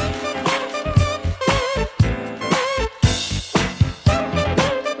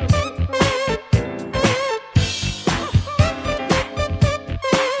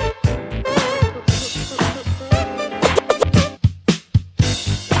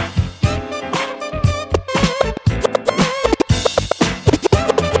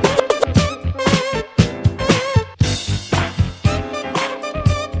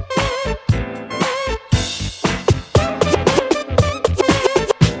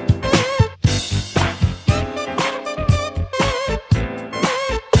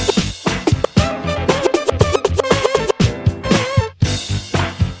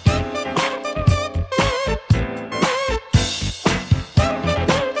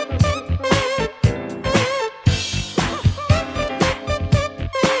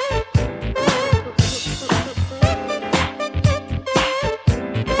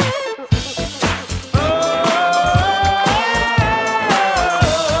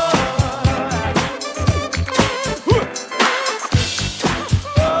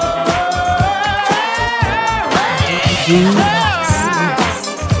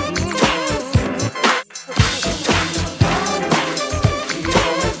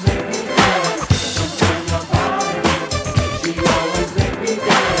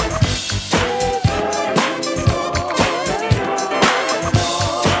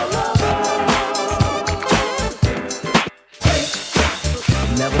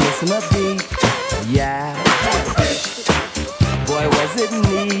 Never listen up deep, yeah. Boy, was it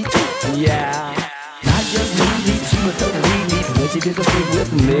neat, yeah. Not just me, she was so neat when she did the thing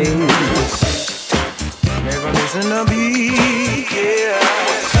with me. Never listen up beat, yeah.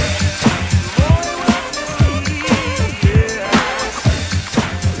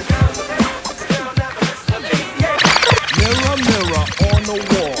 Mirror, mirror on the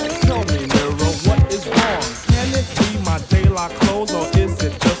wall, tell me, mirror, what is wrong? Can it be my daylight clothes or is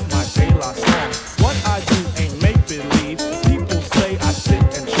it just my daylight song? What I do ain't make believe. People say I sit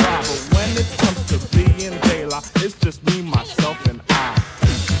and try, but when it comes to being daylight, it's just me, myself, and I.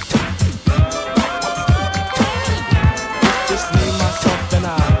 It's just me, myself, and I.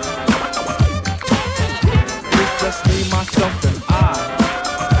 It's just me, myself, and I.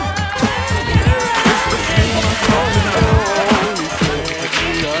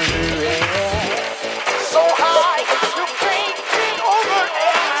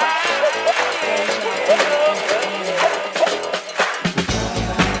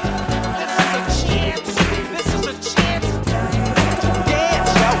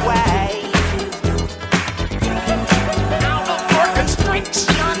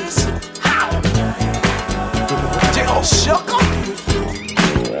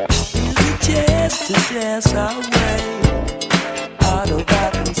 Dance our way out of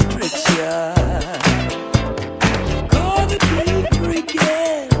that constriction. Gonna be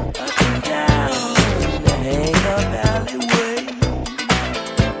freaking up and down in the hang-up alleyway.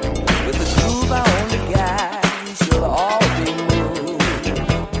 With the groove I only got, we should all be moved.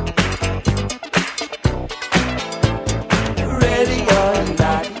 Ready or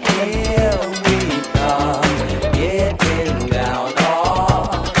not, here we come, getting down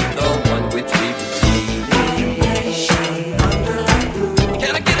on the one which we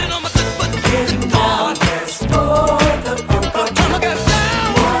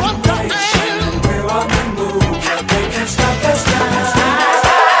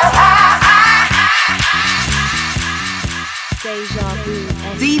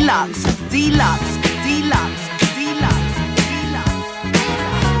Dlux, Dlux, Dlux, Dlux, Dlux.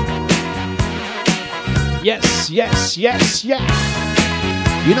 Yes, yes, yes, yes.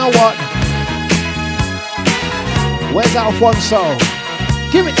 You know what? Where's Alfonso?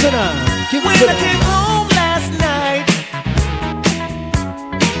 Give it to them. Give it to When I came home last night,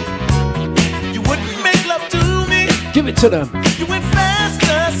 you wouldn't Give it to them. You went fast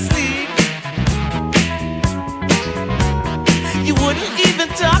asleep. You wouldn't even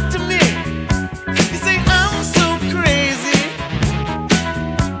talk to me. You say I'm so crazy.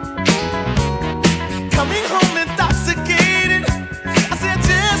 Coming home intoxicated. I say I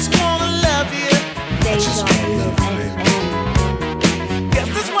just wanna love you. I just wanna love you, baby. Yes,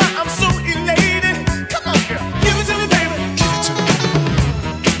 that's why I'm so elated. Come on, girl, give it to me, baby. Give it to me.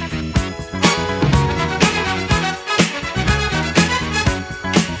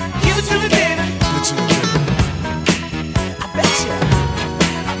 Give it to me, baby. Give it to me, baby. I bet you.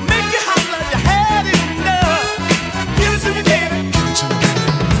 I make you hot like you had enough. Give it to me, baby. Give it to me, baby.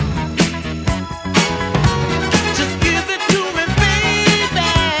 Just give it to me, baby.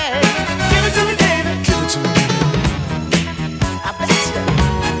 Give it to me, baby. Give it to me, baby. I bet you.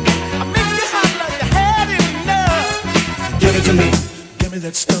 I make you hot like you had enough. Give it to me. Give me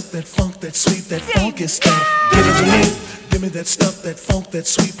that stuff, that funk, that sweet, that funky stuff. Give it to me. Give me that stuff, that funk, that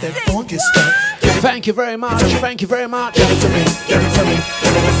sweet, that funky stuff. Thank you very much. Thank you very much. Give it to me. Give it to me.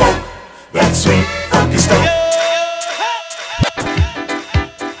 Give me the funk, that sweet, funky stuff.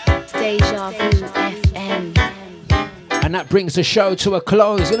 Deja Vu FM. And that brings the show to a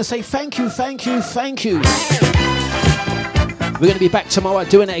close. Gonna say thank you, thank you, thank you. We're gonna be back tomorrow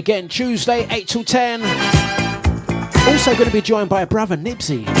doing it again. Tuesday, 8 till 10. Also gonna be joined by a brother,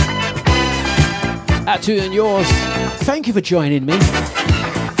 Nibsy. Out to you and yours. Thank you for joining me.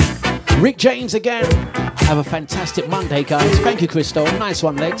 Rick James again. Have a fantastic Monday, guys. Thank you, Crystal. Nice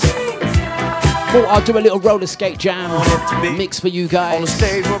one, Legs. Thought I'll do a little roller skate jam mix for you guys. On the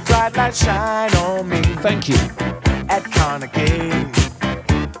stage where bright lights shine on me. Thank you. At Carnegie,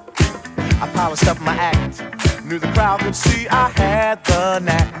 I polished up my act. Knew the crowd could see I had the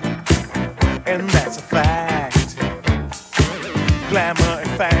knack, and that's a fact. Glamour and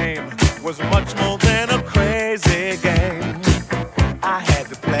fame was much more than a crazy game. I had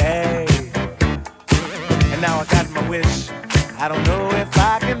to play, and now I got my wish. I don't know if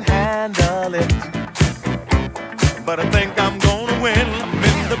I can handle it, but I think I'm gonna win. I'm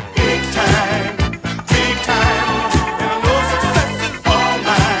in the big time, big time. And I know success is all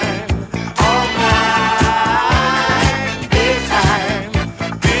mine, all mine. Big time,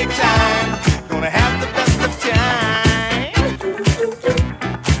 big time. Gonna have the best of time.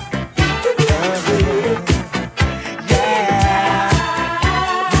 Yeah.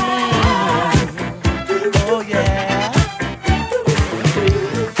 Oh yeah.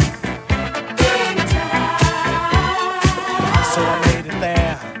 So I made it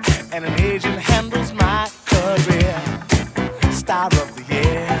there, and an agent handles my career. Star of the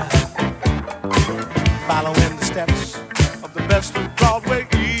year, following the steps of the best of Broadway,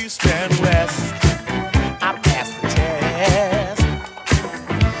 East and West. I passed the test.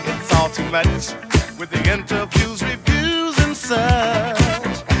 It's all too much with the interviews, reviews, and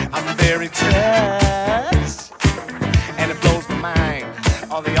such. I'm very touched, and it blows my mind.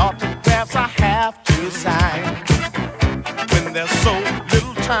 All the autographs I have to sign. When there's so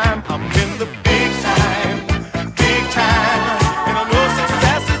little time, I'm in the big time, big time. And I know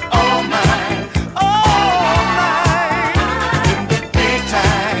success is all mine, all mine. In the big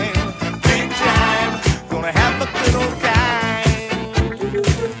time, gonna have a good old time.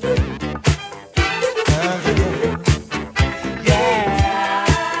 Yeah.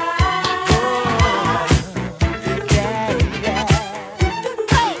 Oh, yeah, yeah.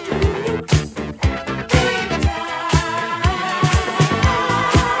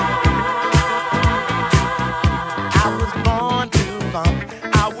 I was born to funk.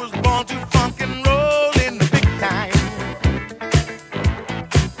 I was born to funk and roll in the big time.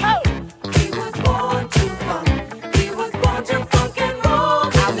 Oh. He was born to funk. He was born to funk and roll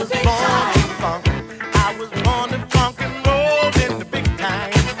in the big time. I was born to funk and roll in the big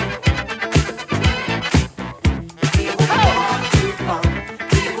time. He was born to funk.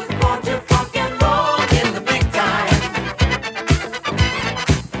 He was born to funk and roll in the big time.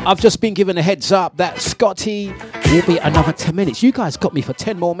 I've just been given a heads up that Scotty will be another 10 minutes. You guys got me for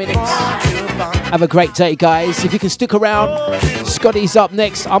 10 more minutes. Have a great day, guys. If you can stick around, Scotty's up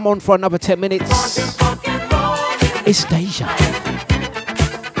next. I'm on for another 10 minutes. It's Deja.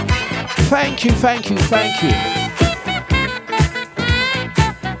 Thank you, thank you, thank you.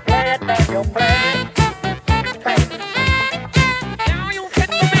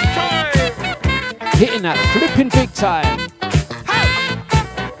 Hitting that flipping big time.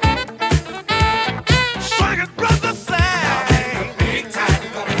 Swing it, brother, sang. Big time,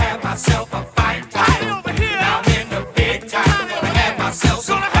 gonna have myself a fine time. Over here. Now I'm in the big time, gonna have myself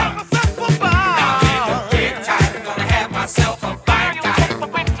a fine time. Now I'm in the big time, gonna have myself a fine time.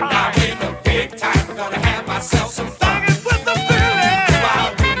 Now I'm in the big time, gonna have myself some fun.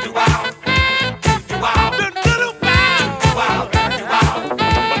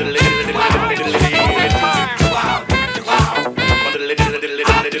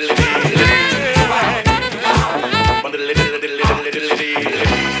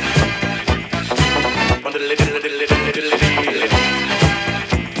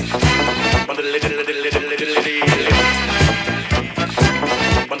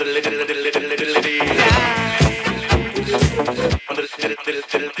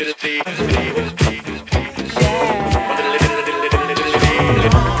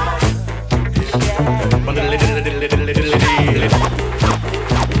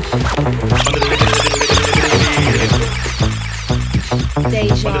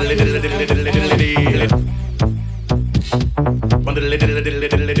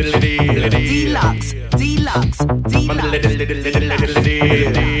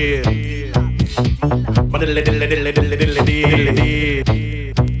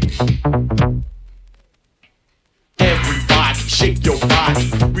 Everybody, shake your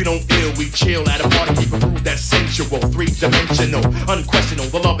body. We don't ill, we chill at a party. Keep a groove that's sensual, three-dimensional, unquestionable.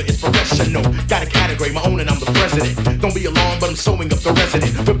 The lover is professional. Got a category, my own, and I'm the president. Don't be alarmed, but I'm sewing up the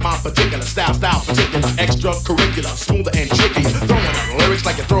resident with my particular style particular, extracurricular, smoother and trickier. Throwing out lyrics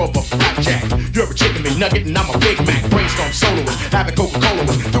like you throw up a flapjack. You're a chicken McNugget and I'm a Big Mac. Brainstorm soloist, having Coca-Cola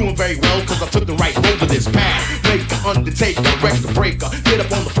with. Doing very well cause I took the right road to this path. Make the undertaker, wreck the breaker. Get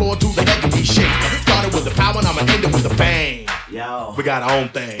up on the floor, do the heavy shaker. Started with the power and I'ma end it with a bang. Yo. We got our own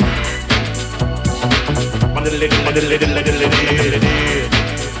thing.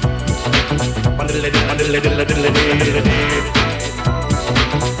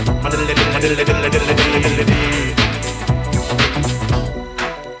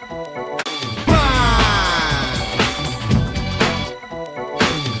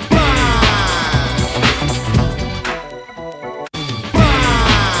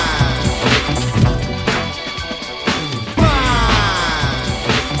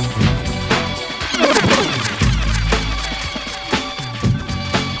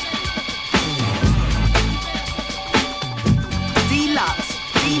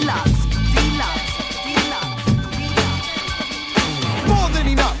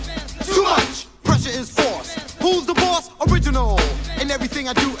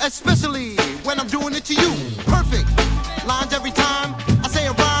 Especially when I'm doing it to you. Perfect. Lines every time. I say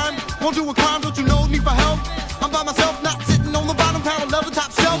a rhyme. Won't do a crime, don't you know me for help? I'm by myself, not sitting on the bottom, parallel to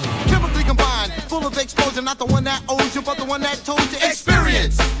top shelf. Chemically combined, full of exposure, not the one that owes you, but the one that told you.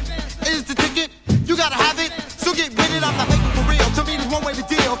 Experience is the ticket. You gotta have it, so get with it. I'm not making for real. To me, there's one way to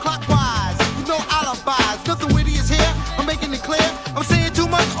deal. Clockwise, with no alibis. Nothing witty is here. I'm making it clear. I'm saying too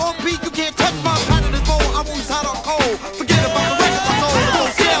much on beat. You can't touch my patented bowl. I won't hot on cold. Forget about the record I sold. I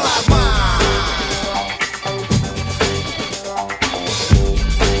don't feel like mine.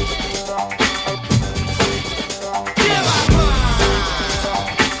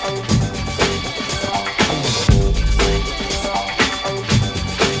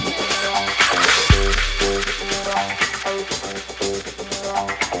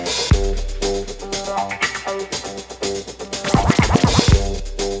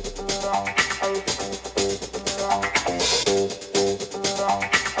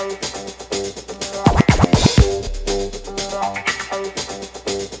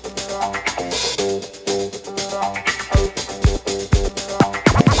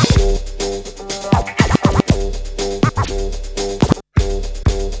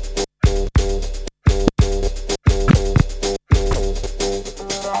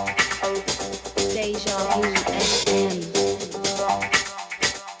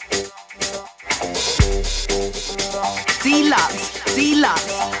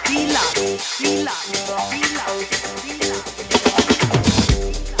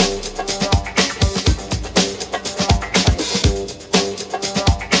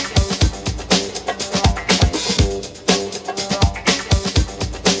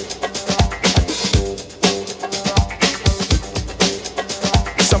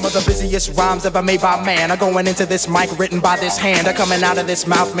 Rhymes ever made by man are going into this mic written by this hand are coming out of this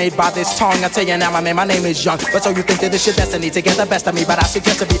mouth made by this tongue. I tell you now, my man, my name is Young. But so you think that this your destiny to get the best of me? But I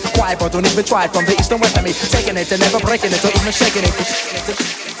suggest to be quiet, but don't even try it. From the east and west of me, taking it and never breaking it or even shaking it.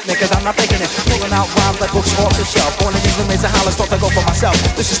 Cause I'm not faking it, pulling out rhymes like books off the shelf. Born in these remains of hollers, thought I go for myself.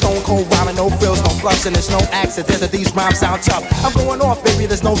 This is stone cold rhyming, no frills, no fluffs, and there's no accident that these rhymes sound tough. I'm going off, baby,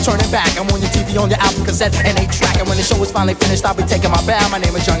 there's no turning back. I'm on your TV, on your album cassette, and 8-track. And when the show is finally finished, I'll be taking my bow. My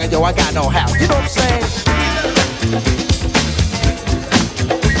name is Young, and yo, I got no house. You know what I'm saying?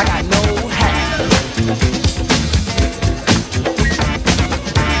 I got no hat.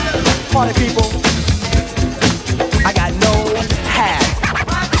 Party people, I got no hat.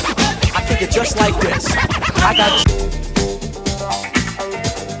 I kick it just like this. I got.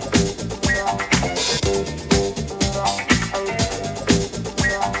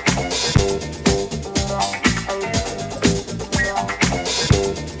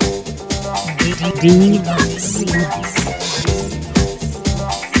 Dlux.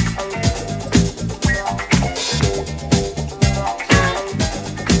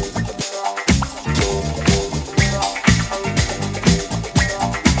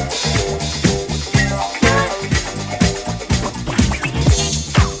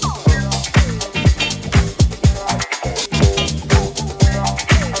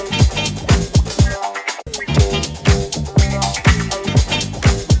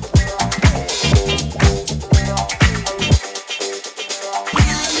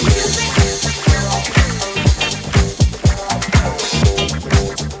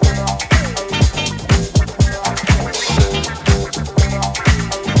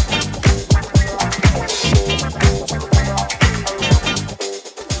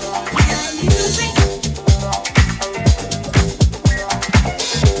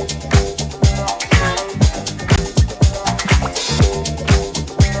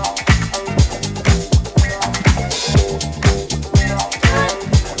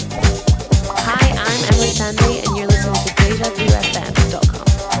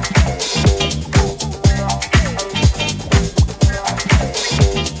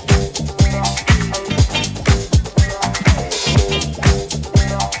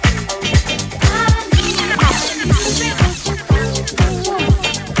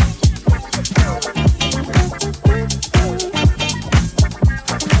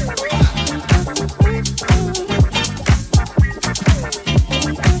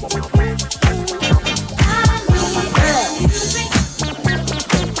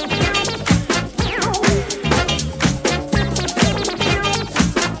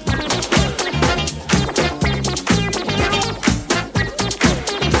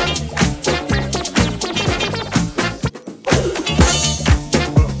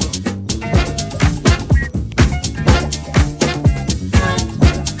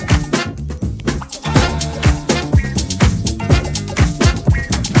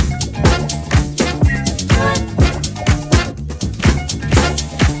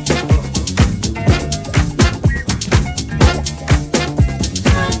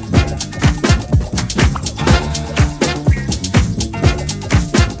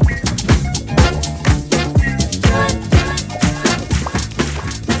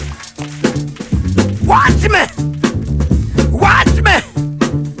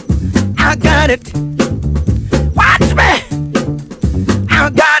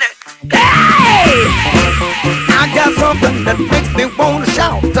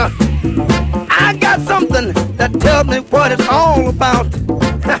 shout. I got something that tells me what it's all about.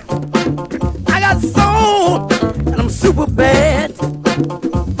 I got soul and I'm super bad.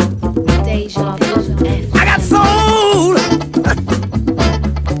 Deja Vu FM. I got soul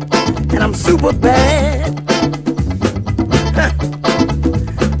and I'm super bad.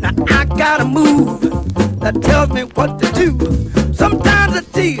 Now I got a move that tells me what to do. Sometimes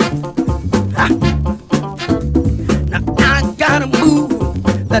it's deal. Now I got a move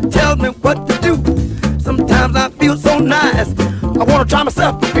that tells me what to do. Sometimes I feel so nice, I wanna try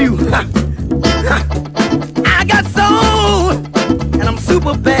myself a few. I got soul and I'm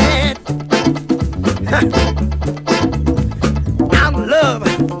super bad. I love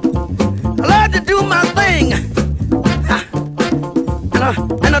to do my thing,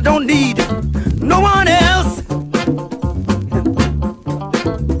 and I don't need no one else.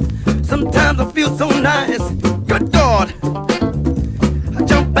 Sometimes I feel so nice, good God, I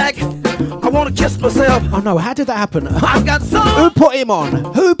jump back, I wanna kiss myself. Oh no, how did that happen? I got soul. Who put him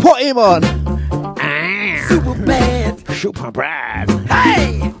on? Who put him on? Super bad. Super bad.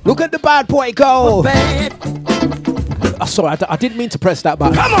 Hey! Look at the bad boy go. Bad. Oh, sorry, I didn't mean to press that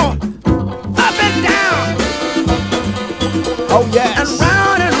button. Come on! Up and down! Oh, yes. And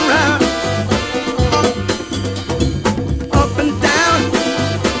round and round. Up and down.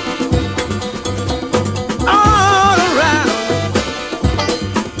 All around.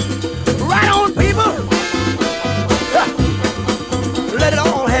 Right on, people. Let it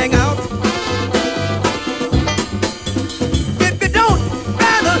all hang out. If you don't,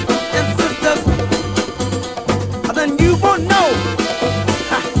 brothers and sisters, then you won't know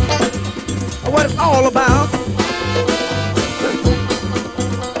what it's all about.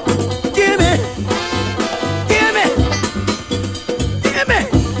 Give me, give me, give me,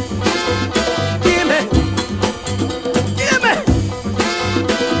 give me, give me,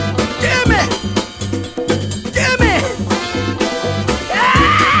 give me, give me.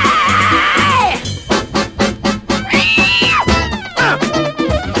 Hey!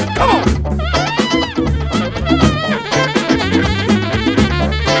 Come on.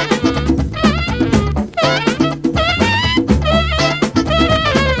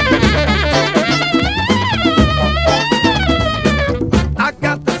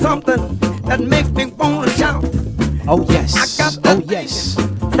 That makes me wanna shout. Oh yes. Oh yes.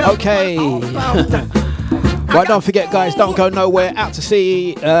 Okay. Well, don't forget, guys. Don't go nowhere. Out to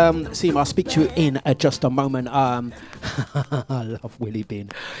see him. I'll speak to you in just a moment. I love Willie Bean.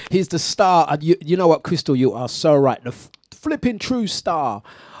 He's the star. And you know what, Crystal? You are so right. The flipping true star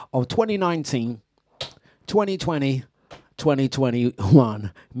of 2019, 2020,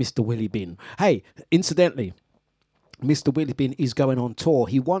 2021. Mr. Willie Bean. Hey, incidentally, Mr. Willie Bean is going on tour.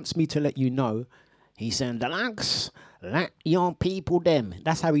 He wants me to let you know. He said, Dlux, let your people them.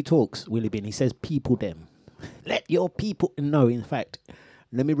 That's how he talks, Willie Bean. He says, people them. Let your people know. In fact,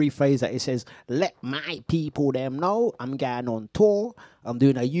 let me rephrase that. It says, let my people them know I'm going on tour. I'm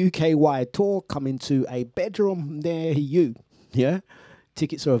doing a UK-wide tour, coming to a bedroom near you. Yeah?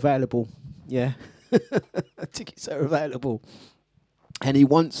 Tickets are available. Yeah? Tickets are available. And he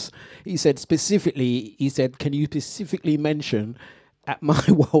said, can you specifically mention at my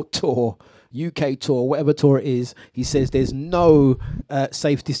world tour, UK tour, whatever tour it is, he says there's no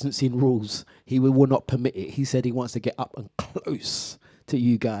safe distancing rules. He will not permit it. He said he wants to get up and close to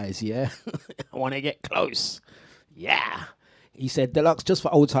you guys, yeah? I want to get close. Yeah. He said, Dlux, just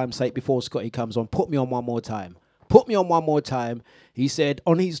for old time's sake, before Scotty comes on, put me on one more time. Put me on one more time. He said,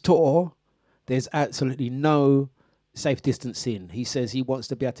 on his tour, there's absolutely no safe distancing. He says he wants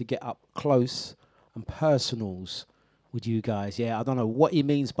to be able to get up close and personals with you guys. Yeah, I don't know what he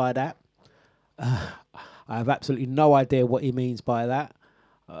means by that. I have absolutely no idea what he means by that.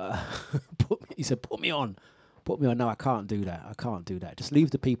 He said, put me on. Put me on. No, I can't do that. I can't do that. Just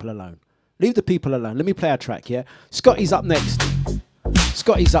leave the people alone. Leave the people alone. Let me play a track, yeah? Scotty's up next.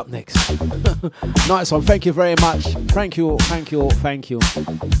 Scotty's up next. Nice one. Thank you very much. Thank you. Thank you. Thank you.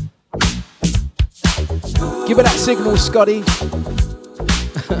 Give it that signal, Scotty.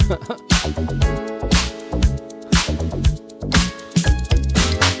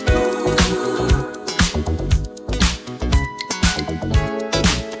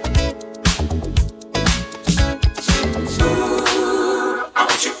 I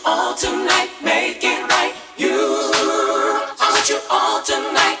want you all tonight, make it right. I want you all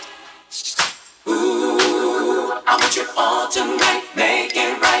tonight. Ooh, I want you all tonight, make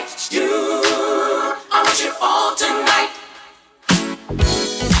it right. I want you all tonight.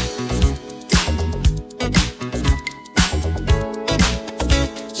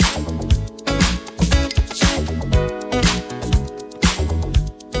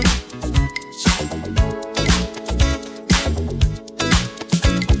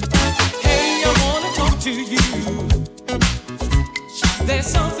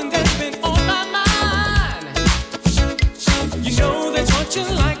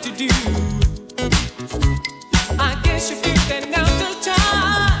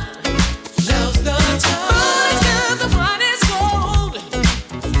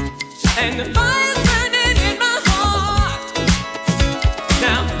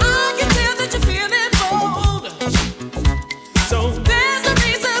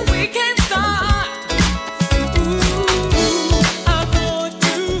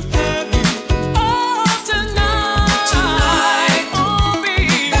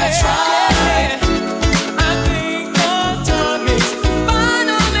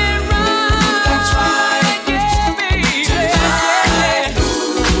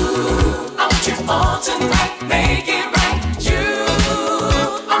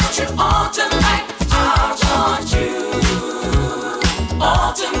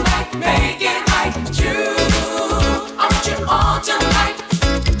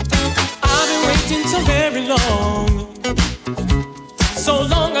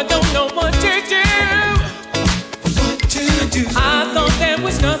 there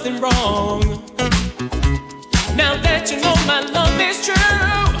was nothing wrong. Now that you know my love is true,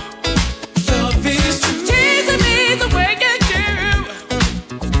 love is true. Teasing me the way you do,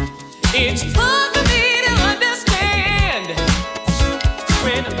 it's hard for me to understand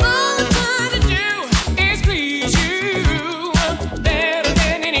when all I'm trying to do is please you better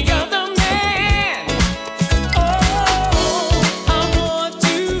than any other man. Oh, I want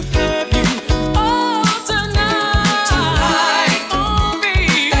to have you all tonight. Oh,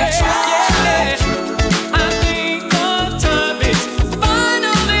 baby, that's right. Yeah. I think the time is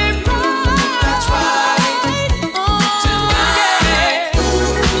finally right. That's right. Oh,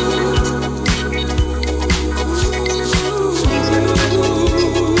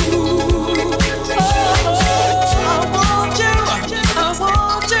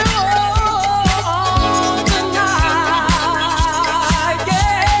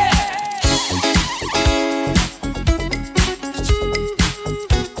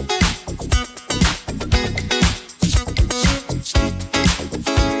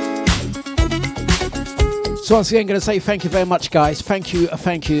 So once again, going to say thank you very much, guys. Thank you,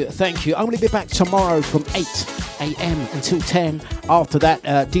 thank you, thank you. I'm going to be back tomorrow from 8 a.m. until 10. After that,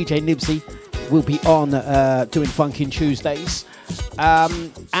 DJ Nibsy will be on doing Funkin' Tuesdays.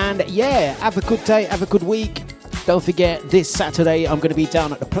 And yeah, have a good day, have a good week. Don't forget, this Saturday, I'm going to be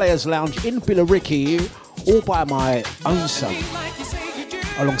down at the Players Lounge in Billericay, all by my own son,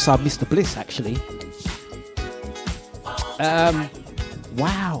 alongside Mr. Bliss, actually.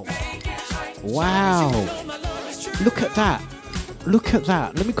 Wow. Wow. Look at that. Look at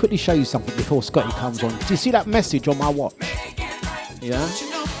that. Let me quickly show you something before Scotty comes on. Do you see that message on my watch? Yeah?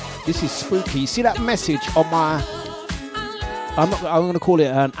 This is spooky. You see that message on my... I'm going to call it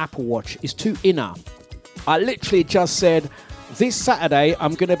an Apple Watch. It's too inner. I literally just said, this Saturday,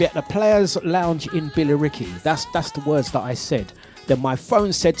 I'm going to be at the Players Lounge in Billericay. That's the words that I said. Then my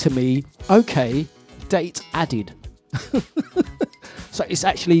phone said to me, okay, date added. So it's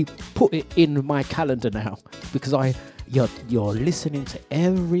actually put it in my calendar now because you're listening to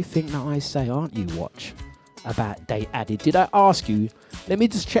everything that I say, aren't you, Watch? About date added. Did I ask you? Let me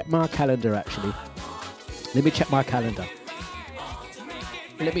just check my calendar, actually. Let me check my calendar.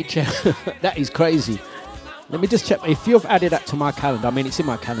 Let me check. That is crazy. Let me just check. If you've added that to my calendar, I mean, it's in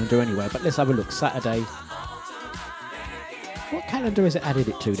my calendar anyway, but let's have a look. Saturday. What calendar is it added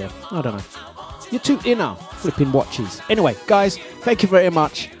it to then? I don't know. You're too inner, flipping watches. Anyway, guys, thank you very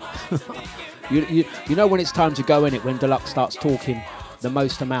much. you know when it's time to go, innit? When Dlux starts talking the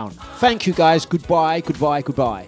most amount. Thank you, guys. Goodbye, goodbye, goodbye.